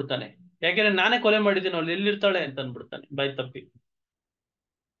ಬಾಯ್ ಬಿಟ್ಬಿಡ್ತಾನೆ. ಯಾಕೆಂದ್ರೆ ನಾನೇ ಕೊಲೆ ಮಾಡಿದ್ದೀನಿ, ಅವಳು ಎಲ್ಲಿರ್ತಾಳೆ ಅಂತ ಅನ್ಬಿಡ್ತಾನೆ ಬಾಯ್ ತಪ್ಪಿ.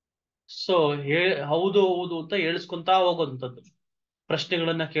 ಸೊ ಹೌದು ಹೌದು ಅಂತ ಹೇಳಿಸ್ಕೊಂತ ಹೋಗೋದಂಥದ್ದು,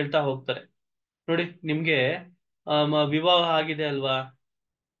 ಪ್ರಶ್ನೆಗಳನ್ನ ಕೇಳ್ತಾ ಹೋಗ್ತಾರೆ ನೋಡಿ. ನಿಮ್ಗೆ ವಿವಾಹ ಆಗಿದೆ ಅಲ್ವಾ,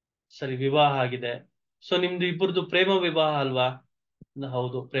 ಸರಿ ವಿವಾಹ ಆಗಿದೆ. ಸೊ ನಿಮ್ದು ಇಬ್ಬರದು ಪ್ರೇಮ ವಿವಾಹ ಅಲ್ವಾ,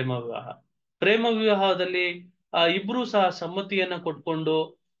 ಹೌದು ಪ್ರೇಮ ವಿವಾಹ. ಪ್ರೇಮ ವಿವಾಹದಲ್ಲಿ ಇಬ್ರು ಸಹ ಸಮ್ಮತಿಯನ್ನ ಕೊಟ್ಕೊಂಡು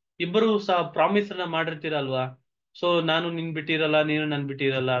ಇಬ್ಬರು ಸಹ ಪ್ರಾಮಿಸ್ ಅನ್ನ ಮಾಡಿರ್ತೀರಲ್ವಾ. ಸೊ ನಾನು ನಿನ್ ಬಿಟ್ಟಿರಲ್ಲ, ನೀನು ನನ್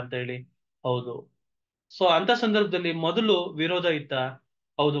ಬಿಟ್ಟಿರಲ್ಲ ಅಂತ ಹೇಳಿ, ಹೌದು. ಸೊ ಅಂತ ಸಂದರ್ಭದಲ್ಲಿ ಮೊದಲು ವಿರೋಧ ಇತ್ತ,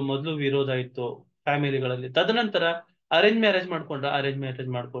 ಹೌದು ಮೊದಲು ವಿರೋಧ ಇತ್ತು ಫ್ಯಾಮಿಲಿಗಳಲ್ಲಿ. ತದನಂತರ ಅರೇಂಜ್ ಮ್ಯಾರೇಜ್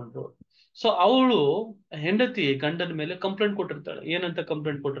ಮಾಡ್ಕೊಂಡ್ರು. ಸೊ ಅವಳು ಹೆಂಡತಿ ಗಂಡನ ಮೇಲೆ ಕಂಪ್ಲೇಂಟ್ ಕೊಟ್ಟಿರ್ತಾಳೆ. ಏನಂತ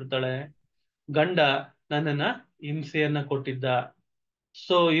ಕಂಪ್ಲೇಂಟ್ ಕೊಟ್ಟಿರ್ತಾಳೆ, ಗಂಡ ನನ್ನನ್ನ ಹಿಂಸೆಯನ್ನ ಕೊಟ್ಟಿದ್ದ.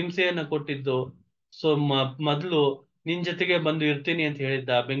 ಸೊ ಹಿಂಸೆಯನ್ನ ಕೊಟ್ಟಿದ್ದು. ಸೊ ಮೊದ್ಲು ನಿನ್ ಜೊತೆಗೆ ಬಂದು ಇರ್ತೀನಿ ಅಂತ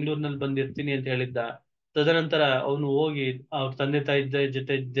ಹೇಳಿದ್ದ, ಬೆಂಗಳೂರಿನಲ್ಲಿ ಬಂದು ಇರ್ತೀನಿ ಅಂತ ಹೇಳಿದ್ದ. ತದನಂತರ ಅವನು ಹೋಗಿ ಅವ್ರ ತಂದೆ ತಾಯಿ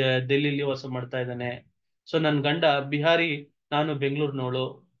ಜೊತೆ ಡೆಲ್ಲಿಲಿ ವಾಸ ಮಾಡ್ತಾ ಇದ್ದಾನೆ. ಸೊ ನನ್ ಗಂಡ ಬಿಹಾರಿ, ನಾನು ಬೆಂಗಳೂರಿನವಳು.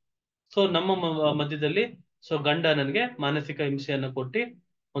 ಸೊ ನಮ್ಮ ಮಧ್ಯದಲ್ಲಿ ಸೊ ಗಂಡ ನನಗೆ ಮಾನಸಿಕ ಹಿಂಸೆಯನ್ನ ಕೊಟ್ಟು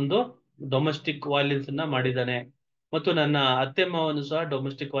ಒಂದು ಡೊಮೆಸ್ಟಿಕ್ ವೈಲೆನ್ಸ್ ಅನ್ನ ಮಾಡಿದ್ದಾನೆ, ಮತ್ತು ನನ್ನ ಅತ್ತೆ ಮಾವನು ಸಹ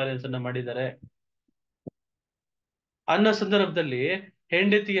ಡೊಮೆಸ್ಟಿಕ್ ವೈಲೆನ್ಸ್ ಅನ್ನ ಮಾಡಿದ್ದಾರೆ ಅನ್ನೋ ಸಂದರ್ಭದಲ್ಲಿ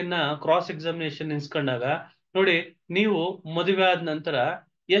ಹೆಂಡತಿಯನ್ನ ಕ್ರಾಸ್ ಎಕ್ಸಾಮಿನೇಷನ್ ನಿಲ್ಸ್ಕೊಂಡಾಗ ನೋಡಿ, ನೀವು ಮದುವೆ ಆದ ನಂತರ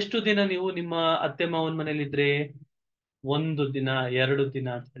ಎಷ್ಟು ದಿನ ನೀವು ನಿಮ್ಮ ಅತ್ತೆ ಮಾವನ ಮನೇಲಿ ಇದ್ರಿ, 1 ದಿನ 2 ದಿನ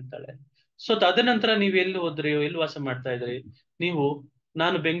ಅಂತ ಹೇಳ್ತಾಳೆ. ಸೊ ತದನಂತರ ನೀವು ಎಲ್ಲಿ ಹೋದ್ರಿ, ಎಲ್ಲಿ ವಾಸ ಮಾಡ್ತಾ ಇದ್ರಿ ನೀವು,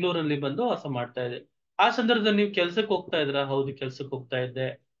 ನಾನು ಬೆಂಗಳೂರಲ್ಲಿ ಬಂದು ವಾಸ ಮಾಡ್ತಾ ಇದ್ದೆ. ಆ ಸಂದರ್ಭದಲ್ಲಿ ನೀವು ಕೆಲ್ಸಕ್ಕೆ ಹೋಗ್ತಾ ಇದ್ರ, ಹೌದು ಕೆಲ್ಸಕ್ಕೆ ಹೋಗ್ತಾ ಇದ್ದೆ.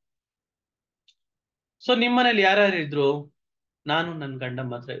 ಸೊ ನಿಮ್ ಮನೇಲಿ ಯಾರ್ಯಾರು ಇದ್ರು, ನಾನು ನನ್ನ ಗಂಡ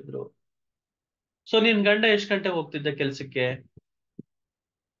ಮಾತ್ರ ಇದ್ರು. ಸೊ ನಿನ್ ಗಂಡ ಎಷ್ಟ್ ಗಂಟೆ ಹೋಗ್ತಿದ್ದ ಕೆಲ್ಸಕ್ಕೆ,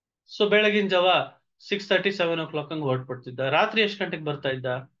 ಸೊ ಬೆಳಗಿನ ಜಾವ 6:30 7 o'clock ಹಂಗ್ ಹೊರಟ್ಬಿಡ್ತಿದ್ದ. ರಾತ್ರಿ ಎಷ್ಟ್ ಗಂಟೆಗೆ ಬರ್ತಾ ಇದ್ದ,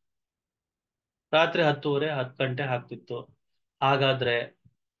 ರಾತ್ರಿ 10:30 10 ಗಂಟೆ ಆಗ್ತಿತ್ತು. ಹಾಗಾದ್ರೆ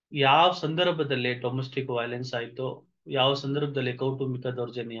ಯಾವ ಸಂದರ್ಭದಲ್ಲಿ ಡೊಮೆಸ್ಟಿಕ್ ವೈಲೆನ್ಸ್ ಆಯ್ತು, ಯಾವ ಸಂದರ್ಭದಲ್ಲಿ ಕೌಟುಂಬಿಕ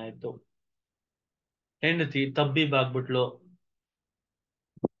ದೌರ್ಜನ್ಯ ಆಯ್ತು, ಹೆಂಡತಿ ತಬ್ಬಿಬ್ಬಾಗ್ಬಿಟ್ಲು,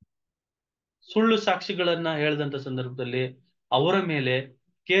 ಸುಳ್ಳು ಸಾಕ್ಷಿಗಳನ್ನ ಹೇಳ್ದಂತ ಸಂದರ್ಭದಲ್ಲಿ ಅವರ ಮೇಲೆ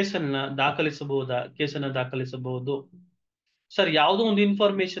ಕೇಸನ್ನ ದಾಖಲಿಸಬಹುದು. ಸರ್ ಯಾವುದೋ ಒಂದು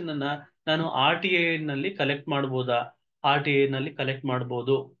ಇನ್ಫಾರ್ಮೇಶನ್ ಅನ್ನ ನಾನು RTI ನಲ್ಲಿ ಕಲೆಕ್ಟ್ ಮಾಡಬಹುದಾ, RTI ನಲ್ಲಿ ಕಲೆಕ್ಟ್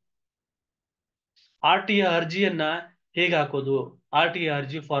ಮಾಡಬಹುದು. RTI ಅರ್ಜಿಯನ್ನ ಹೇಗೆ ಹಾಕೋದು, RTI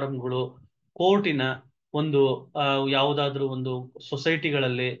ಅರ್ಜಿ ಫಾರಂಗಳು ಕೋರ್ಟಿನ ಒಂದು ಯಾವುದಾದ್ರೂ ಒಂದು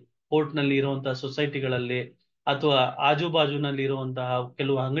ಸೊಸೈಟಿಗಳಲ್ಲಿ, ಕೋರ್ಟ್ ನಲ್ಲಿ ಇರುವಂತಹ ಸೊಸೈಟಿಗಳಲ್ಲಿ ಅಥವಾ ಆಜುಬಾಜುನಲ್ಲಿ ಇರುವಂತಹ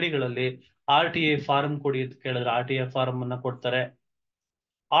ಕೆಲವು ಅಂಗಡಿಗಳಲ್ಲಿ RTI ಫಾರಂ ಕೊಡಿ ಅಂತ ಕೇಳಿದ್ರೆ RTI ಫಾರಂ ಅನ್ನ ಕೊಡ್ತಾರೆ.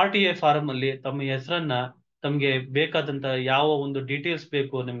 RTI ಫಾರಂ ಅಲ್ಲಿ ತಮ್ಮ ಹೆಸರನ್ನ, ತಮ್ಗೆ ಬೇಕಾದಂತ ಯಾವ ಒಂದು ಡೀಟೇಲ್ಸ್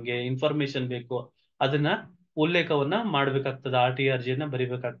ಬೇಕು, ನಿಮ್ಗೆ ಇನ್ಫಾರ್ಮೇಶನ್ ಬೇಕು, ಅದನ್ನ ಉಲ್ಲೇಖವನ್ನ ಮಾಡ್ಬೇಕಾಗ್ತದೆ, RTI ಅರ್ಜಿಯನ್ನ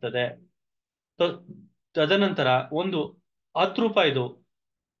ಬರಿಬೇಕಾಗ್ತದೆ. ತದನಂತರ ಒಂದು 10 ರೂಪಾಯಿದು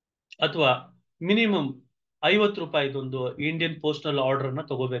ಅಥವಾ ಮಿನಿಮಮ್ 50 ರೂಪಾಯಿದೊಂದು ಇಂಡಿಯನ್ ಪೋಸ್ಟಲ್ ಆರ್ಡರ್ ಅನ್ನ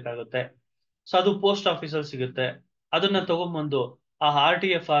ತಗೋಬೇಕಾಗುತ್ತೆ. ಸೊ ಅದು ಪೋಸ್ಟ್ ಆಫೀಸಲ್ಲಿ ಸಿಗುತ್ತೆ. ಅದನ್ನ ತಗೊಂಡ್ಬಂದು ಆ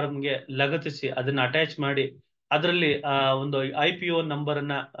RTI ಫಾರಂಗೆ ಲಗತ್ತಿಸಿ ಅದನ್ನ ಅಟ್ಯಾಚ್ ಮಾಡಿ ಅದರಲ್ಲಿ ಒಂದು IPO ನಂಬರ್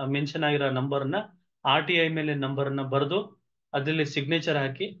ಅನ್ನ ಮೆನ್ಷನ್ ಆಗಿರೋ ನಂಬರ್ ಅನ್ನ, RTI ಮೇಲೆ ನಂಬರ್ ಅನ್ನ ಬರೆದು ಅದರಲ್ಲಿ ಸಿಗ್ನೇಚರ್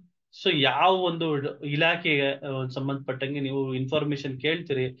ಹಾಕಿ, ಸೊ ಯಾವ ಒಂದು ಇಲಾಖೆಗೆ ಸಂಬಂಧಪಟ್ಟಂಗೆ ನೀವು ಇನ್ಫಾರ್ಮೇಶನ್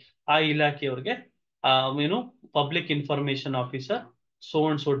ಕೇಳ್ತೀರಿ ಆ ಇಲಾಖೆಯವ್ರಿಗೆ ಏನು public information officer so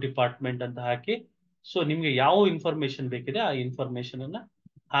and so department ಅಂತ ಹಾಕಿ, ಸೊ ನಿಮ್ಗೆ ಯಾವ ಇನ್ಫಾರ್ಮೇಶನ್ ಬೇಕಿದೆ ಆ ಇನ್ಫಾರ್ಮೇಶನ್ ಅನ್ನ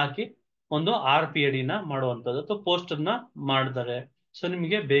ಹಾಕಿ ಒಂದು RPD ನ ಮಾಡುವಂಥದ್ದು ಅಥವಾ ಪೋಸ್ಟ್ ಅನ್ನ ಮಾಡ್ತಾರೆ. ಸೊ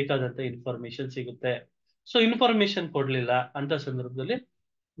ನಿಮಗೆ ಬೇಕಾದಂತ ಇನ್ಫಾರ್ಮೇಶನ್ ಸಿಗುತ್ತೆ. ಸೊ ಇನ್ಫಾರ್ಮೇಶನ್ ಕೊಡ್ಲಿಲ್ಲ ಅಂತ ಸಂದರ್ಭದಲ್ಲಿ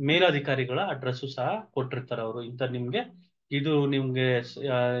ಮೇಲಾಧಿಕಾರಿಗಳ ಅಡ್ರೆಸ್ ಸಹ ಕೊಟ್ಟಿರ್ತಾರೆ ಅವರು. ಇಂತ ನಿಮ್ಗೆ ಇದು ನಿಮ್ಗೆ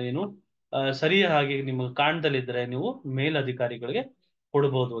ಏನು ಸರಿಯಾಗಿ ನಿಮ್ಗೆ ಕಾಣ್ದಲ್ಲಿದ್ರೆ ನೀವು ಮೇಲಧಿಕಾರಿಗಳಿಗೆ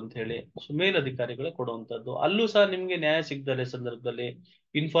ಕೊಡ್ಬೋದು ಅಂತ ಹೇಳಿ. ಸೊ ಮೇಲಧಿಕಾರಿಗಳೇ ಕೊಡುವಂತದ್ದು. ಅಲ್ಲೂ ಸಹ ನಿಮ್ಗೆ ನ್ಯಾಯ ಸಿಗದಲೆ ಸಂದರ್ಭದಲ್ಲಿ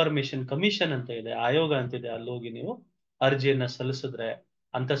ಇನ್ಫಾರ್ಮೇಶನ್ ಕಮಿಷನ್ ಅಂತ ಇದೆ, ಆಯೋಗ ಅಂತಿದೆ, ಅಲ್ಲಿ ಹೋಗಿ ನೀವು ಅರ್ಜಿಯನ್ನ ಸಲ್ಲಿಸಿದ್ರೆ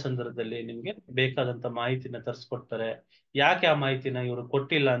ಅಂತ ಸಂದರ್ಭದಲ್ಲಿ ನಿಮ್ಗೆ ಬೇಕಾದಂತ ಮಾಹಿತಿನ ತರಿಸ್ಕೊಡ್ತಾರೆ. ಯಾಕೆ ಆ ಮಾಹಿತಿನ ಇವರು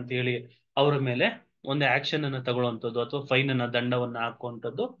ಕೊಟ್ಟಿಲ್ಲ ಅಂತ ಹೇಳಿ ಅವರ ಮೇಲೆ ಒಂದು ಆಕ್ಷನ್ ಅನ್ನ ತಗೊಳ್ಳುವಂಥದ್ದು ಅಥವಾ ಫೈನ್ ಅನ್ನ ದಂಡವನ್ನ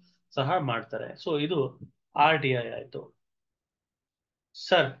ಹಾಕುವಂಥದ್ದು ಸಹ ಮಾಡ್ತಾರೆ. ಸೊ ಇದು RTI ಆಯ್ತು.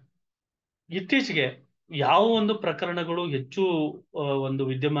 ಸರ್, ಇತ್ತೀಚೆಗೆ ಯಾವ ಒಂದು ಪ್ರಕರಣಗಳು ಹೆಚ್ಚು ಒಂದು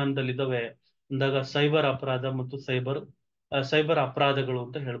ವಿದ್ಯಮಾನದಲ್ಲಿದ್ದಾವೆ ಅಂದಾಗ ಸೈಬರ್ ಅಪರಾಧ ಮತ್ತು ಸೈಬರ್ ಅಪರಾಧಗಳು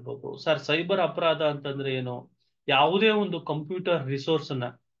ಅಂತ ಹೇಳ್ಬೋದು. ಸರ್, ಸೈಬರ್ ಅಪರಾಧ ಅಂತಂದ್ರೆ ಏನು? ಯಾವುದೇ ಒಂದು ಕಂಪ್ಯೂಟರ್ ರಿಸೋರ್ಸ್ ಅನ್ನ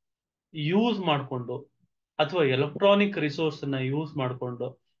ಯೂಸ್ ಮಾಡಿಕೊಂಡು ಅಥವಾ ಎಲೆಕ್ಟ್ರಾನಿಕ್ ರಿಸೋರ್ಸ್ ಅನ್ನ ಯೂಸ್ ಮಾಡಿಕೊಂಡು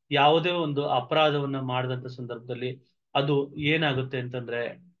ಯಾವುದೇ ಒಂದು ಅಪರಾಧವನ್ನ ಮಾಡಿದಂತ ಸಂದರ್ಭದಲ್ಲಿ ಅದು ಏನಾಗುತ್ತೆ ಅಂತಂದ್ರೆ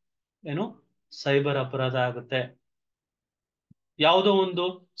ಏನು ಸೈಬರ್ ಅಪರಾಧ ಆಗುತ್ತೆ. ಯಾವುದೋ ಒಂದು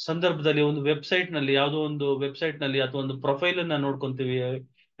ಸಂದರ್ಭದಲ್ಲಿ ಒಂದು ವೆಬ್ಸೈಟ್ ನಲ್ಲಿ ಅಥವಾ ಒಂದು ಪ್ರೊಫೈಲ್ ಅನ್ನ ನೋಡ್ಕೊಂತೀವಿ.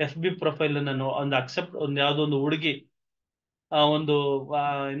 FB ಪ್ರೊಫೈಲ್ ಅನ್ನ ಒಂದು ಅಕ್ಸೆಪ್ಟ್ ಒಂದು ಯಾವುದೋ ಒಂದು ಹುಡುಗಿ ಒಂದು ಆ,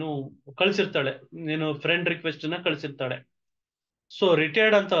 ಏನು ಕಳ್ಸಿರ್ತಾಳೆ, ಏನು ಫ್ರೆಂಡ್ ರಿಕ್ವೆಸ್ಟ್ ಅನ್ನ ಕಳ್ಸಿರ್ತಾಳೆ. ಸೊ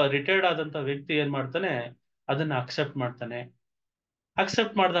ರಿಟೈರ್ಡ್ ಆದಂತ ವ್ಯಕ್ತಿ ಏನ್ ಮಾಡ್ತಾನೆ, ಅದನ್ನ ಅಕ್ಸೆಪ್ಟ್ ಮಾಡ್ತಾನೆ.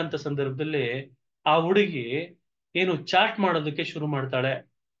 ಅಕ್ಸೆಪ್ಟ್ ಮಾಡದಂತ ಸಂದರ್ಭದಲ್ಲಿ ಆ ಹುಡುಗಿ ಏನು ಚಾಟ್ ಮಾಡೋದಕ್ಕೆ ಶುರು ಮಾಡ್ತಾಳೆ.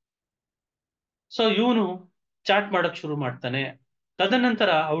 ಸೊ ಇವನು ಚಾಟ್ ಮಾಡಕ್ ಶುರು ಮಾಡ್ತಾನೆ.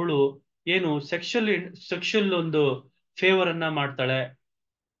 ತದನಂತರ ಅವಳು ಏನು ಸೆಕ್ಷುಯಲ್ ಒಂದು ಫೇವರ್ ಅನ್ನ ಮಾಡ್ತಾಳೆ.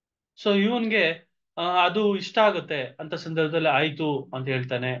 ಸೊ ಇವನ್ಗೆ ಅದು ಇಷ್ಟ ಆಗುತ್ತೆ ಅಂತ ಸಂದರ್ಭದಲ್ಲಿ ಆಯ್ತು ಅಂತ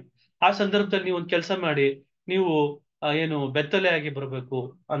ಹೇಳ್ತಾನೆ. ಆ ಸಂದರ್ಭದಲ್ಲಿ ನೀವು ಒಂದ್ ಕೆಲಸ ಮಾಡಿ, ನೀವು ಏನು ಬೆತ್ತಲೆ ಆಗಿ ಬರ್ಬೇಕು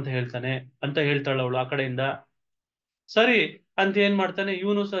ಅಂತ ಹೇಳ್ತಾನೆ. ಅಂತ ಹೇಳ್ತಾಳೆ ಅವಳು ಆ ಕಡೆಯಿಂದ. ಸರಿ ಅಂತ ಏನ್ ಮಾಡ್ತಾನೆ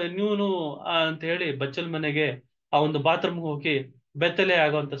ಇವನು ಅಂತ ಹೇಳಿ ಬಚ್ಚಲ್ ಮನೆಗೆ ಆ ಒಂದು ಬಾತ್ರೂಮ್ ಹೋಗಿ ಬೆತ್ತಲೆ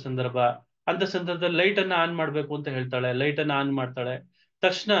ಆಗುವಂತ ಸಂದರ್ಭ. ಅಂತ ಸಂದರ್ಭದಲ್ಲಿ ಲೈಟ್ ಅನ್ನ ಆನ್ ಮಾಡ್ಬೇಕು ಅಂತ ಹೇಳ್ತಾಳೆ. ಲೈಟ್ ಅನ್ನ ಆನ್ ಮಾಡ್ತಾಳೆ.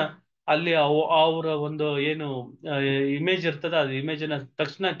 ತಕ್ಷಣ ಅಲ್ಲಿ ಅವರ ಒಂದು ಏನು ಇಮೇಜ್ ಇರ್ತದ, ಅದು ಇಮೇಜ್ ಅನ್ನ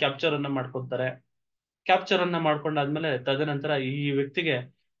ತಕ್ಷಣ ಕ್ಯಾಪ್ಚರ್ ಅನ್ನ ಮಾಡ್ಕೊತಾರೆ. ಕ್ಯಾಪ್ಚರ್ ಅನ್ನ ಮಾಡ್ಕೊಂಡಾದ್ಮೇಲೆ ತದನಂತರ ಈ ವ್ಯಕ್ತಿಗೆ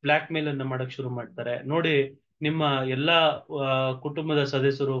ಬ್ಲಾಕ್ ಮೇಲ್ ಅನ್ನ ಮಾಡಕ್ ಶುರು ಮಾಡ್ತಾರೆ. ನೋಡಿ, ನಿಮ್ಮ ಎಲ್ಲಾ ಕುಟುಂಬದ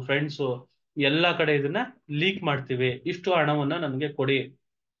ಸದಸ್ಯರು, ಫ್ರೆಂಡ್ಸು ಎಲ್ಲಾ ಕಡೆ ಇದನ್ನ ಲೀಕ್ ಮಾಡ್ತೀವಿ, ಇಷ್ಟು ಹಣವನ್ನ ನಮ್ಗೆ ಕೊಡಿ,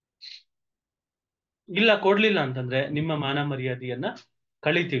 ಇಲ್ಲ ಕೊಡ್ಲಿಲ್ಲ ಅಂತಂದ್ರೆ ನಿಮ್ಮ ಮಾನ ಮರ್ಯಾದೆಯನ್ನ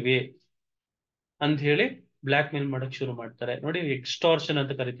ಕಳಿತೀವಿ ಅಂತ ಹೇಳಿ ಬ್ಲಾಕ್ ಮೇಲ್ ಮಾಡಕ್ ಶುರು ಮಾಡ್ತಾರೆ. ನೋಡಿ, ಎಕ್ಸ್ಟಾರ್ಷನ್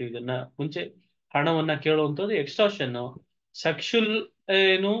ಅಂತ ಕರಿತೀವಿ ಇದನ್ನ. ಮುಂಚೆ ಹಣವನ್ನ ಕೇಳುವಂತದ್ದು ಎಕ್ಸ್ಟಾರ್ಷನ್. ಸೆಕ್ಷುಲ್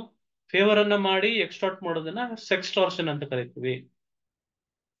ಏನು ಫೇವರ್ ಅನ್ನ ಮಾಡಿ ಎಕ್ಸ್ಟಾರ್ಟ್ ಮಾಡೋದನ್ನ ಸೆಕ್ಸ್ಟಾರ್ಷನ್ ಅಂತ ಕರಿತೀವಿ.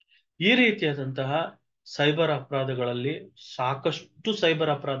 ಈ ರೀತಿಯಾದಂತಹ ಸೈಬರ್ ಅಪರಾಧಗಳಲ್ಲಿ ಸಾಕಷ್ಟು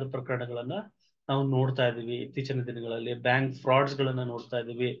ಸೈಬರ್ ಅಪರಾಧ ಪ್ರಕರಣಗಳನ್ನ ನಾವು ನೋಡ್ತಾ ಇದೀವಿ. ಇತ್ತೀಚಿನ ದಿನಗಳಲ್ಲಿ ಬ್ಯಾಂಕ್ ಫ್ರಾಡ್ಸ್ ಗಳನ್ನ ನೋಡ್ತಾ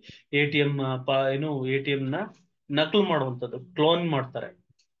ಇದೀವಿ. ಎ ಟಿ ಎಂ ನ ನಕಲು ಮಾಡುವಂಥದ್ದು, ಕ್ಲೋನ್ ಮಾಡ್ತಾರೆ.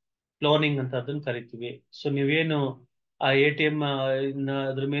 ಕ್ಲೋನಿಂಗ್ ಅಂತ ಅದನ್ನ ಕರಿತೀವಿ. ಸೊ ನೀವೇನು ಆ ATM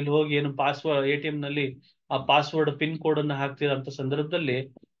ಅದ್ರ ಮೇಲೆ ಹೋಗಿ ಏನು ATM ನಲ್ಲಿ ಆ ಪಾಸ್ವರ್ಡ್ ಪಿನ್ ಕೋಡ್ ಅನ್ನ ಹಾಕ್ತಿರೋ ಅಂತ ಸಂದರ್ಭದಲ್ಲಿ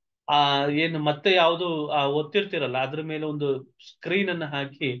ಆ ಏನು ಮತ್ತೆ ಯಾವುದು ಒತ್ತಿರ್ತಿರಲ್ಲ ಅದ್ರ ಮೇಲೆ ಒಂದು ಸ್ಕ್ರೀನ್ ಅನ್ನ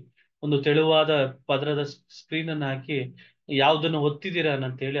ಹಾಕಿ, ಒಂದು ತೆಳುವಾದ ಪದರದ ಸ್ಕ್ರೀನ್ ಅನ್ನ ಹಾಕಿ ಯಾವ್ದನ್ನ ಒತ್ತಿದ್ದೀರಾ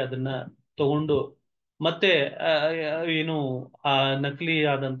ಅಂತ ಹೇಳಿ ಅದನ್ನ ತಗೊಂಡು ಮತ್ತೆ ಆ, ಏನು ಆ ನಕಲಿ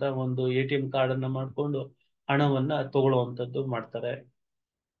ಆದಂತ ಒಂದು ATM ಕಾರ್ಡ್ ಅನ್ನ ಮಾಡ್ಕೊಂಡು ಹಣವನ್ನ ತಗೊಳ್ಳುವಂತದ್ದು ಮಾಡ್ತಾರೆ.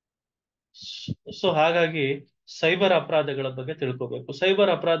 ಸೊ ಹಾಗಾಗಿ ಸೈಬರ್ ಅಪರಾಧಗಳ ಬಗ್ಗೆ ತಿಳ್ಕೋಬೇಕು.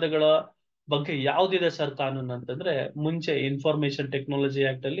 ಸೈಬರ್ ಅಪರಾಧಗಳ ಬಗ್ಗೆ ಯಾವ್ದಿದೆ ಸರ್ ಕಾನೂನು ಅಂತಂದ್ರೆ, ಮುಂಚೆ ಇನ್ಫಾರ್ಮೇಶನ್ ಟೆಕ್ನಾಲಜಿ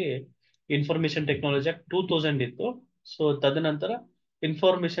ಆಕ್ಟ್ 2000 ಇತ್ತು. ಸೊ ತದನಂತರ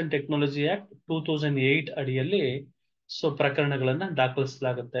ಇನ್ಫಾರ್ಮೇಶನ್ ಟೆಕ್ನಾಲಜಿ ಆಕ್ಟ್ 2008 ಅಡಿಯಲ್ಲಿ ಸೊ ಪ್ರಕರಣಗಳನ್ನ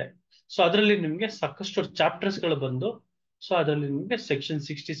ದಾಖಲಿಸಲಾಗುತ್ತೆ. ಸೊ ಅದರಲ್ಲಿ ನಿಮ್ಗೆ ಸಾಕಷ್ಟು ಚಾಪ್ಟರ್ಸ್ ಗಳು ಬಂದು, ಸೊ ಅದರಲ್ಲಿ ನಿಮ್ಗೆ ಸೆಕ್ಷನ್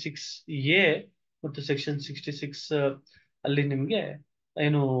 66A ಮತ್ತು ಸೆಕ್ಷನ್ 66 ಅಲ್ಲಿ ನಿಮ್ಗೆ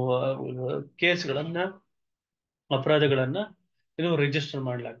ಏನು ಕೇಸ್ಗಳನ್ನ, ಅಪರಾಧಗಳನ್ನ ಇದು ರಿಜಿಸ್ಟರ್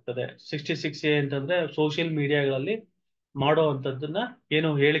ಮಾಡಲಾಗ್ತದೆ. 66A ಅಂತಂದ್ರೆ ಸೋಷಿಯಲ್ ಮೀಡಿಯಾಗಳಲ್ಲಿ ಮಾಡುವಂತದ್ದನ್ನ, ಏನು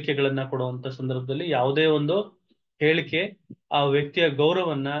ಹೇಳಿಕೆಗಳನ್ನ ಕೊಡುವಂತ ಸಂದರ್ಭದಲ್ಲಿ ಯಾವುದೇ ಒಂದು ಹೇಳಿಕೆ ಆ ವ್ಯಕ್ತಿಯ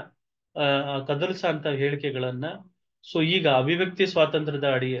ಗೌರವನ್ನ ಕದಲಿಸಂತ ಹೇಳಿಕೆಗಳನ್ನ, ಸೊ ಈಗ ಅಭಿವ್ಯಕ್ತಿ ಸ್ವಾತಂತ್ರ್ಯದ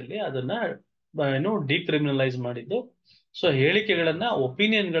ಅಡಿಯಲ್ಲಿ ಅದನ್ನ ಏನು ಡಿಕ್ರಿಮಿನಲೈಸ್ ಮಾಡಿದ್ದು. ಸೊ ಹೇಳಿಕೆಗಳನ್ನ,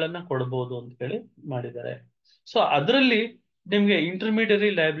 ಒಪಿನಿಯನ್ ಗಳನ್ನ ಕೊಡಬಹುದು ಅಂತ ಹೇಳಿ ಮಾಡಿದ್ದಾರೆ. ಸೊ ಅದರಲ್ಲಿ ನಿಮ್ಗೆ ಇಂಟರ್ಮೀಡಿಯರಿ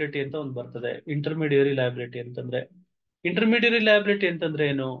ಲಯಬಿಲಿಟಿ ಅಂತ ಒಂದು ಬರ್ತದೆ. ಇಂಟರ್ಮೀಡಿಯರಿ ಲಯಬಿಲಿಟಿ ಅಂತಂದ್ರೆ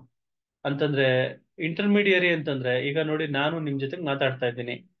ಏನು ಅಂತಂದ್ರೆ, ಇಂಟರ್ಮೀಡಿಯರಿ ಅಂತಂದ್ರೆ ಈಗ ನೋಡಿ, ನಾನು ನಿಮ್ ಜೊತೆಗೆ ಮಾತಾಡ್ತಾ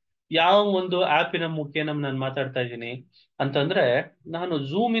ಇದ್ದೀನಿ. ಯಾವ ಒಂದು ಆಪಿನ ಮುಖೇನ ನಾನು ಮಾತಾಡ್ತಾ ಇದ್ದೀನಿ ಅಂತಂದ್ರೆ, ನಾನು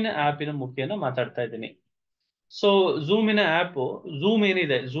ಝೂಮಿನ ಆಪಿನ ಮುಖೇನ ಮಾತಾಡ್ತಾ ಇದ್ದೀನಿ. ಸೊ ಝೂಮಿನ ಆಪ್,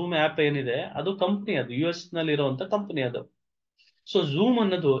 ಝೂಮ್ ಆಪ್ ಏನಿದೆ ಅದು ಕಂಪ್ನಿ, ಅದು US ನಲ್ಲಿ ಇರುವಂತ ಕಂಪನಿ ಅದು. ಸೊ ಝೂಮ್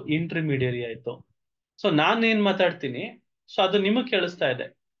ಅನ್ನೋದು ಇಂಟರ್ಮೀಡಿಯರಿ ಆಯ್ತು. ಸೊ ನಾನ್ ಏನ್ ಮಾತಾಡ್ತೀನಿ, ಸೊ ಅದು ನಿಮಗ್ ಕೇಳಿಸ್ತಾ ಇದೆ.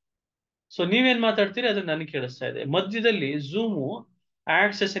 ಸೊ ನೀವೇನ್ ಮಾತಾಡ್ತೀರಿ ಅದು ನನಗೆ ಕೇಳಿಸ್ತಾ ಇದೆ. ಮಧ್ಯದಲ್ಲಿ ಝೂಮು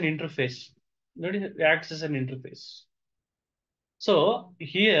ಆಕ್ಟ್ಸ್ ಎಸ್ ಅನ್ ಇಂಟರ್ಫೇಸ್. ನೋಡಿ, acts S an interface. So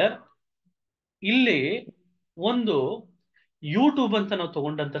here, ಇಲ್ಲಿ ಒಂದು ಯೂಟ್ಯೂಬ್ ಅಂತ ನಾವು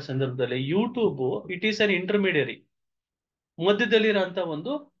ತಗೊಂಡಂತ ಸಂದರ್ಭದಲ್ಲಿ, YouTube it is an intermediary, ಮಧ್ಯದಲ್ಲಿರೋಂಥ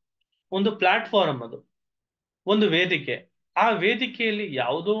ಒಂದು ಒಂದು ಪ್ಲಾಟ್ಫಾರ್ಮ್, ಅದು ಒಂದು ವೇದಿಕೆ. ಆ ವೇದಿಕೆಯಲ್ಲಿ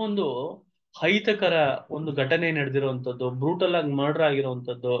ಯಾವುದೋ ಒಂದು ಅಹಿತಕರ ಒಂದು ಘಟನೆ ನಡೆದಿರುವಂತದ್ದು, ಬ್ರೂಟಲ್ ಆಗಿ ಮರ್ಡರ್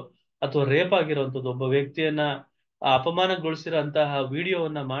ಆಗಿರುವಂತದ್ದು, ಅಥವಾ ರೇಪ್ ಆಗಿರುವಂತದ್ದು, ಒಬ್ಬ ವ್ಯಕ್ತಿಯನ್ನ ಅಪಮಾನಗೊಳಿಸಿರೋಂತಹ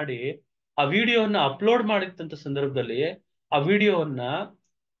ವಿಡಿಯೋವನ್ನ ಮಾಡಿ, ಆ ವಿಡಿಯೋವನ್ನ ಅಪ್ಲೋಡ್ ಮಾಡಿದಂತ ಸಂದರ್ಭದಲ್ಲಿ ಆ ವಿಡಿಯೋವನ್ನ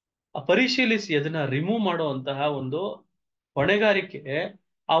ಪರಿಶೀಲಿಸಿ ಅದನ್ನ ರಿಮೂವ್ ಮಾಡುವಂತಹ ಒಂದು ಹೊಣೆಗಾರಿಕೆ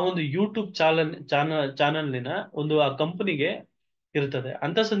ಆ ಒಂದು ಯೂಟ್ಯೂಬ್ ಚಾನಲ್ನ ಒಂದು ಆ ಕಂಪನಿಗೆ ಇರ್ತದೆ.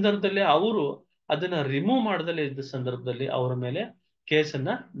 ಅಂತ ಸಂದರ್ಭದಲ್ಲಿ ಅವರು ಅದನ್ನ ರಿಮೂವ್ ಮಾಡದಲ್ಲೇ ಇದ್ದ ಸಂದರ್ಭದಲ್ಲಿ ಅವರ ಮೇಲೆ ಕೇಸನ್ನ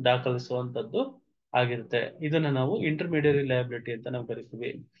ದಾಖಲಿಸುವಂತದ್ದು ಆಗಿರುತ್ತೆ. ಇದನ್ನ ನಾವು ಇಂಟರ್ಮೀಡಿಯರಿ ಲಯಬಿಲಿಟಿ ಅಂತ ನಾವು ಕರಿತೀವಿ.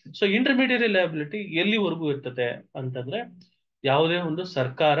 ಸೊ ಇಂಟರ್ಮೀಡಿಯರಿ ಲಯಬಿಲಿಟಿ ಎಲ್ಲಿವರೆಗೂ ಇರ್ತದೆ ಅಂತಂದ್ರೆ, ಯಾವುದೇ ಒಂದು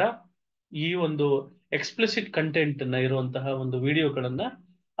ಸರ್ಕಾರ ಈ ಒಂದು ಎಕ್ಸ್ಪ್ಲಿಸಿಟ್ ಕಂಟೆಂಟ್ ನ ಇರುವಂತಹ ಒಂದು ವಿಡಿಯೋಗಳನ್ನ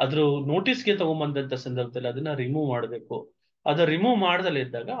ಅದ್ರ ನೋಟಿಸ್ಗೆ ತಗೊಂಬಂದಂತ ಸಂದರ್ಭದಲ್ಲಿ ಅದನ್ನ ರಿಮೂವ್ ಮಾಡಬೇಕು. ಅದು ರಿಮೂವ್ ಮಾಡದಲ್ಲೇ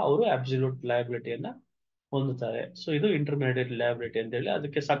ಇದ್ದಾಗ ಅವರು ಅಬ್ಸಲ್ಯೂಟ್ ಲಯಬಿಲಿಟಿಯನ್ನ ಹೊಂದುತ್ತಾರೆ. ಸೊ ಇದು ಇಂಟರ್ಮೀಡಿಯೇಟ್ ಲಯಬಿಲಿಟಿ ಅಂತ ಹೇಳಿ,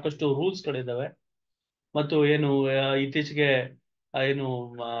 ಅದಕ್ಕೆ ಸಾಕಷ್ಟು ರೂಲ್ಸ್ ಗಳಿದಾವೆ. ಮತ್ತು ಏನು ಇತ್ತೀಚೆಗೆ ಏನು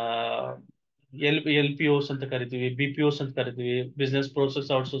LPOs ಅಂತ ಕರಿತೀವಿ, BPOs ಅಂತ ಕರಿತೀವಿ, ಬಿಸ್ನೆಸ್ ಪ್ರೋಸೆಸ್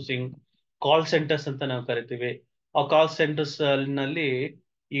ಔಟ್ಸೋರ್ಸಿಂಗ್, ಕಾಲ್ ಸೆಂಟರ್ಸ್ ಅಂತ ನಾವು ಕರಿತೀವಿ. ಆ ಕಾಲ್ ಸೆಂಟರ್ಸ್ ನಲ್ಲಿ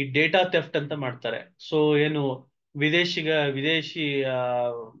ಈ ಡೇಟಾ ಥೆಫ್ಟ್ ಅಂತ ಮಾಡ್ತಾರೆ. ಸೊ ಏನು ವಿದೇಶಿಗ ವಿದೇಶಿ ಆ,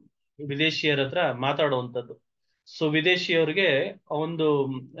 ವಿದೇಶಿಯರ ಹತ್ರ ಮಾತಾಡುವಂಥದ್ದು. ಸೊ ವಿದೇಶಿಯವರಿಗೆ ಒಂದು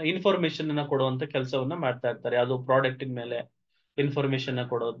ಇನ್ಫಾರ್ಮೇಶನ್ ಅನ್ನ ಕೊಡುವಂತ ಕೆಲಸವನ್ನ ಮಾಡ್ತಾ ಇರ್ತಾರೆ. ಅದು ಪ್ರಾಡಕ್ಟ್ ಮೇಲೆ ಇನ್ಫಾರ್ಮೇಶನ್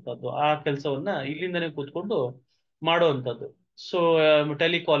ಕೊಡುವಂತದ್ದು, ಆ ಕೆಲಸವನ್ನ ಇಲ್ಲಿಂದನೇ ಕೂತ್ಕೊಂಡು ಮಾಡುವಂತದ್ದು. ಸೊ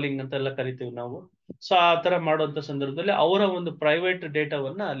ಟೆಲಿಕಾಲಿಂಗ್ ಅಂತೆಲ್ಲ ಕರಿತೀವಿ ನಾವು. ಸೊ ಆ ತರ ಮಾಡುವಂತ ಸಂದರ್ಭದಲ್ಲಿ ಅವರ ಒಂದು ಪ್ರೈವೇಟ್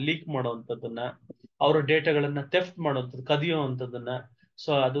ಡೇಟಾವನ್ನ ಲೀಕ್ ಮಾಡುವಂತದ್ದನ್ನ, ಅವರ ಡೇಟಾಗಳನ್ನ ಥೆಫ್ಟ್ ಮಾಡುವಂಥದ್ದು, ಕದಿಯುವಂಥದ್ದನ್ನ,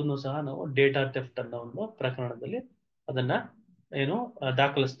 ಸೊ ಅದನ್ನು ಸಹ ನಾವು ಡೇಟಾ ಥೆಫ್ಟ್ ಅನ್ನೋ ಒಂದು ಪ್ರಕರಣದಲ್ಲಿ ಅದನ್ನ ಏನು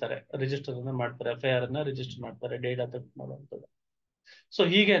ದಾಖಲಿಸ್ತಾರೆ, ರಿಜಿಸ್ಟರ್ ಅನ್ನ ಮಾಡ್ತಾರೆ, FIR ಅನ್ನ ರಿಜಿಸ್ಟರ್ ಮಾಡ್ತಾರೆ, ಡೇಟಾ ಥೆಫ್ಟ್ ಮಾಡುವಂಥದ್ದು. ಸೊ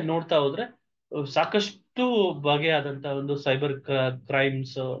ಹೀಗೆ ನೋಡ್ತಾ ಹೋದ್ರೆ ಸಾಕಷ್ಟು ಬಗೆಯಾದಂತಹ ಒಂದು ಸೈಬರ್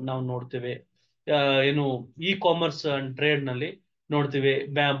ಕ್ರೈಮ್ಸ್ ನಾವು ನೋಡ್ತೇವೆ. ಏನು ಕಾಮರ್ಸ್ ಅಂಡ್ ಟ್ರೇಡ್ ನಲ್ಲಿ ನೋಡ್ತೀವಿ.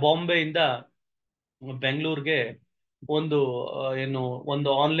 ಬಾಂಬೆಯಿಂದ ಬೆಂಗಳೂರಿಗೆ ಒಂದು ಏನು ಒಂದು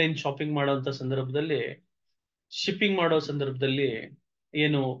ಆನ್ಲೈನ್ ಶಾಪಿಂಗ್ ಮಾಡುವಂತ ಸಂದರ್ಭದಲ್ಲಿ, ಶಿಪ್ಪಿಂಗ್ ಮಾಡೋ ಸಂದರ್ಭದಲ್ಲಿ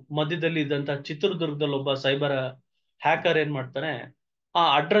ಏನು ಮಧ್ಯದಲ್ಲಿ ಇದ್ದಂತ ಚಿತ್ರದುರ್ಗದಲ್ಲಿ ಒಬ್ಬ ಸೈಬರ್ ಹ್ಯಾಕರ್ ಏನ್ ಮಾಡ್ತಾನೆ, ಆ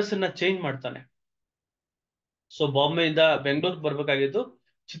ಅಡ್ರೆಸ್ ಅನ್ನ ಚೇಂಜ್ ಮಾಡ್ತಾನೆ. ಸೊ ಬಾಂಬೆಯಿಂದ ಬೆಂಗಳೂರಿಗೆ ಬರ್ಬೇಕಾಗಿದ್ದು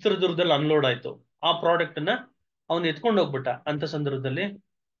ಚಿತ್ರದುರ್ಗದಲ್ಲಿ ಅನ್ಲೋಡ್ ಆಯ್ತು. ಆ ಪ್ರಾಡಕ್ಟ್ ಅನ್ನ ಅವನು ಎತ್ಕೊಂಡು ಹೋಗ್ಬಿಟ್ಟ. ಅಂತ ಸಂದರ್ಭದಲ್ಲಿ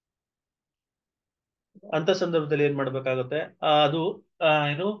ಏನ್ ಮಾಡ್ಬೇಕಾಗುತ್ತೆ, ಅದು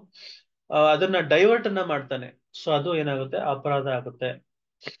ಏನು ಅದನ್ನ ಡೈವರ್ಟ್ ಅನ್ನ ಮಾಡ್ತಾನೆ. ಸೊ ಅದು ಏನಾಗುತ್ತೆ, ಅಪರಾಧ ಆಗುತ್ತೆ.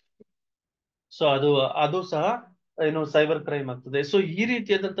 ಸೊ ಅದು ಅದು ಸಹ ಏನು ಸೈಬರ್ ಕ್ರೈಮ್ ಆಗ್ತದೆ. ಸೊ ಈ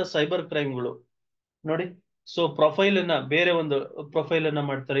ರೀತಿಯಾದಂತ ಸೈಬರ್ ಕ್ರೈಮ್ಗಳು ನೋಡಿ. ಸೊ ಬೇರೆ ಒಂದು ಪ್ರೊಫೈಲ್ ಅನ್ನ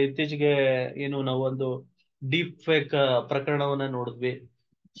ಮಾಡ್ತಾರೆ. ಇತ್ತೀಚೆಗೆ ಏನು ನಾವು ಒಂದು ಡೀಪ್ ಫೇಕ್ ಪ್ರಕರಣವನ್ನ ನೋಡಿದ್ವಿ.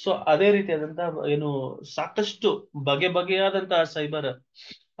 ಸೊ ಅದೇ ರೀತಿಯಾದಂತ ಏನು ಸಾಕಷ್ಟು ಬಗೆಯಾದಂತಹ ಸೈಬರ್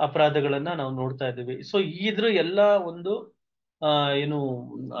ಅಪರಾಧಗಳನ್ನ ನಾವು ನೋಡ್ತಾ ಇದ್ದೀವಿ. ಸೊ ಇದ್ರ ಎಲ್ಲ ಒಂದು ಆ ಏನು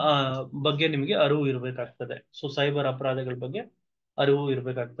ಆ ಬಗ್ಗೆ ನಿಮಗೆ ಅರಿವು ಇರಬೇಕಾಗ್ತದೆ. ಸೊ ಸೈಬರ್ ಅಪರಾಧಗಳ ಬಗ್ಗೆ ಅರಿವು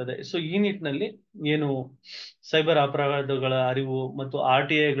ಇರಬೇಕಾಗ್ತದೆ. ಸೊ ಈ ನಿಟ್ಟಿನಲ್ಲಿ ಏನು ಸೈಬರ್ ಅಪರಾಧಗಳ ಅರಿವು ಮತ್ತು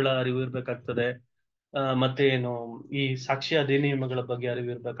RTIಗಳ ಅರಿವು ಇರಬೇಕಾಗ್ತದೆ. ಮತ್ತೆ ಏನು ಈ ಸಾಕ್ಷ್ಯ ಅಧಿನಿಯಮಗಳ ಬಗ್ಗೆ ಅರಿವು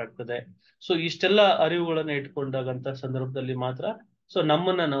ಇರಬೇಕಾಗ್ತದೆ. ಸೊ ಇಷ್ಟೆಲ್ಲ ಅರಿವುಗಳನ್ನ ಇಟ್ಕೊಂಡಾಗಂತ ಸಂದರ್ಭದಲ್ಲಿ ಮಾತ್ರ ಸೊ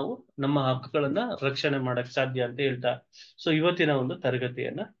ನಾವು ನಮ್ಮ ಹಕ್ಕುಗಳನ್ನ ರಕ್ಷಣೆ ಮಾಡಕ್ ಸಾಧ್ಯ ಅಂತ ಹೇಳ್ತಾ, ಸೊ ಇವತ್ತಿನ ಒಂದು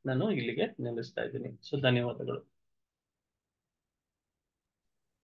ತರಗತಿಯನ್ನ ನಾನು ಇಲ್ಲಿಗೆ ನಿಲ್ಲಿಸ್ತಾ ಇದ್ದೀನಿ. ಸೊ ಧನ್ಯವಾದಗಳು.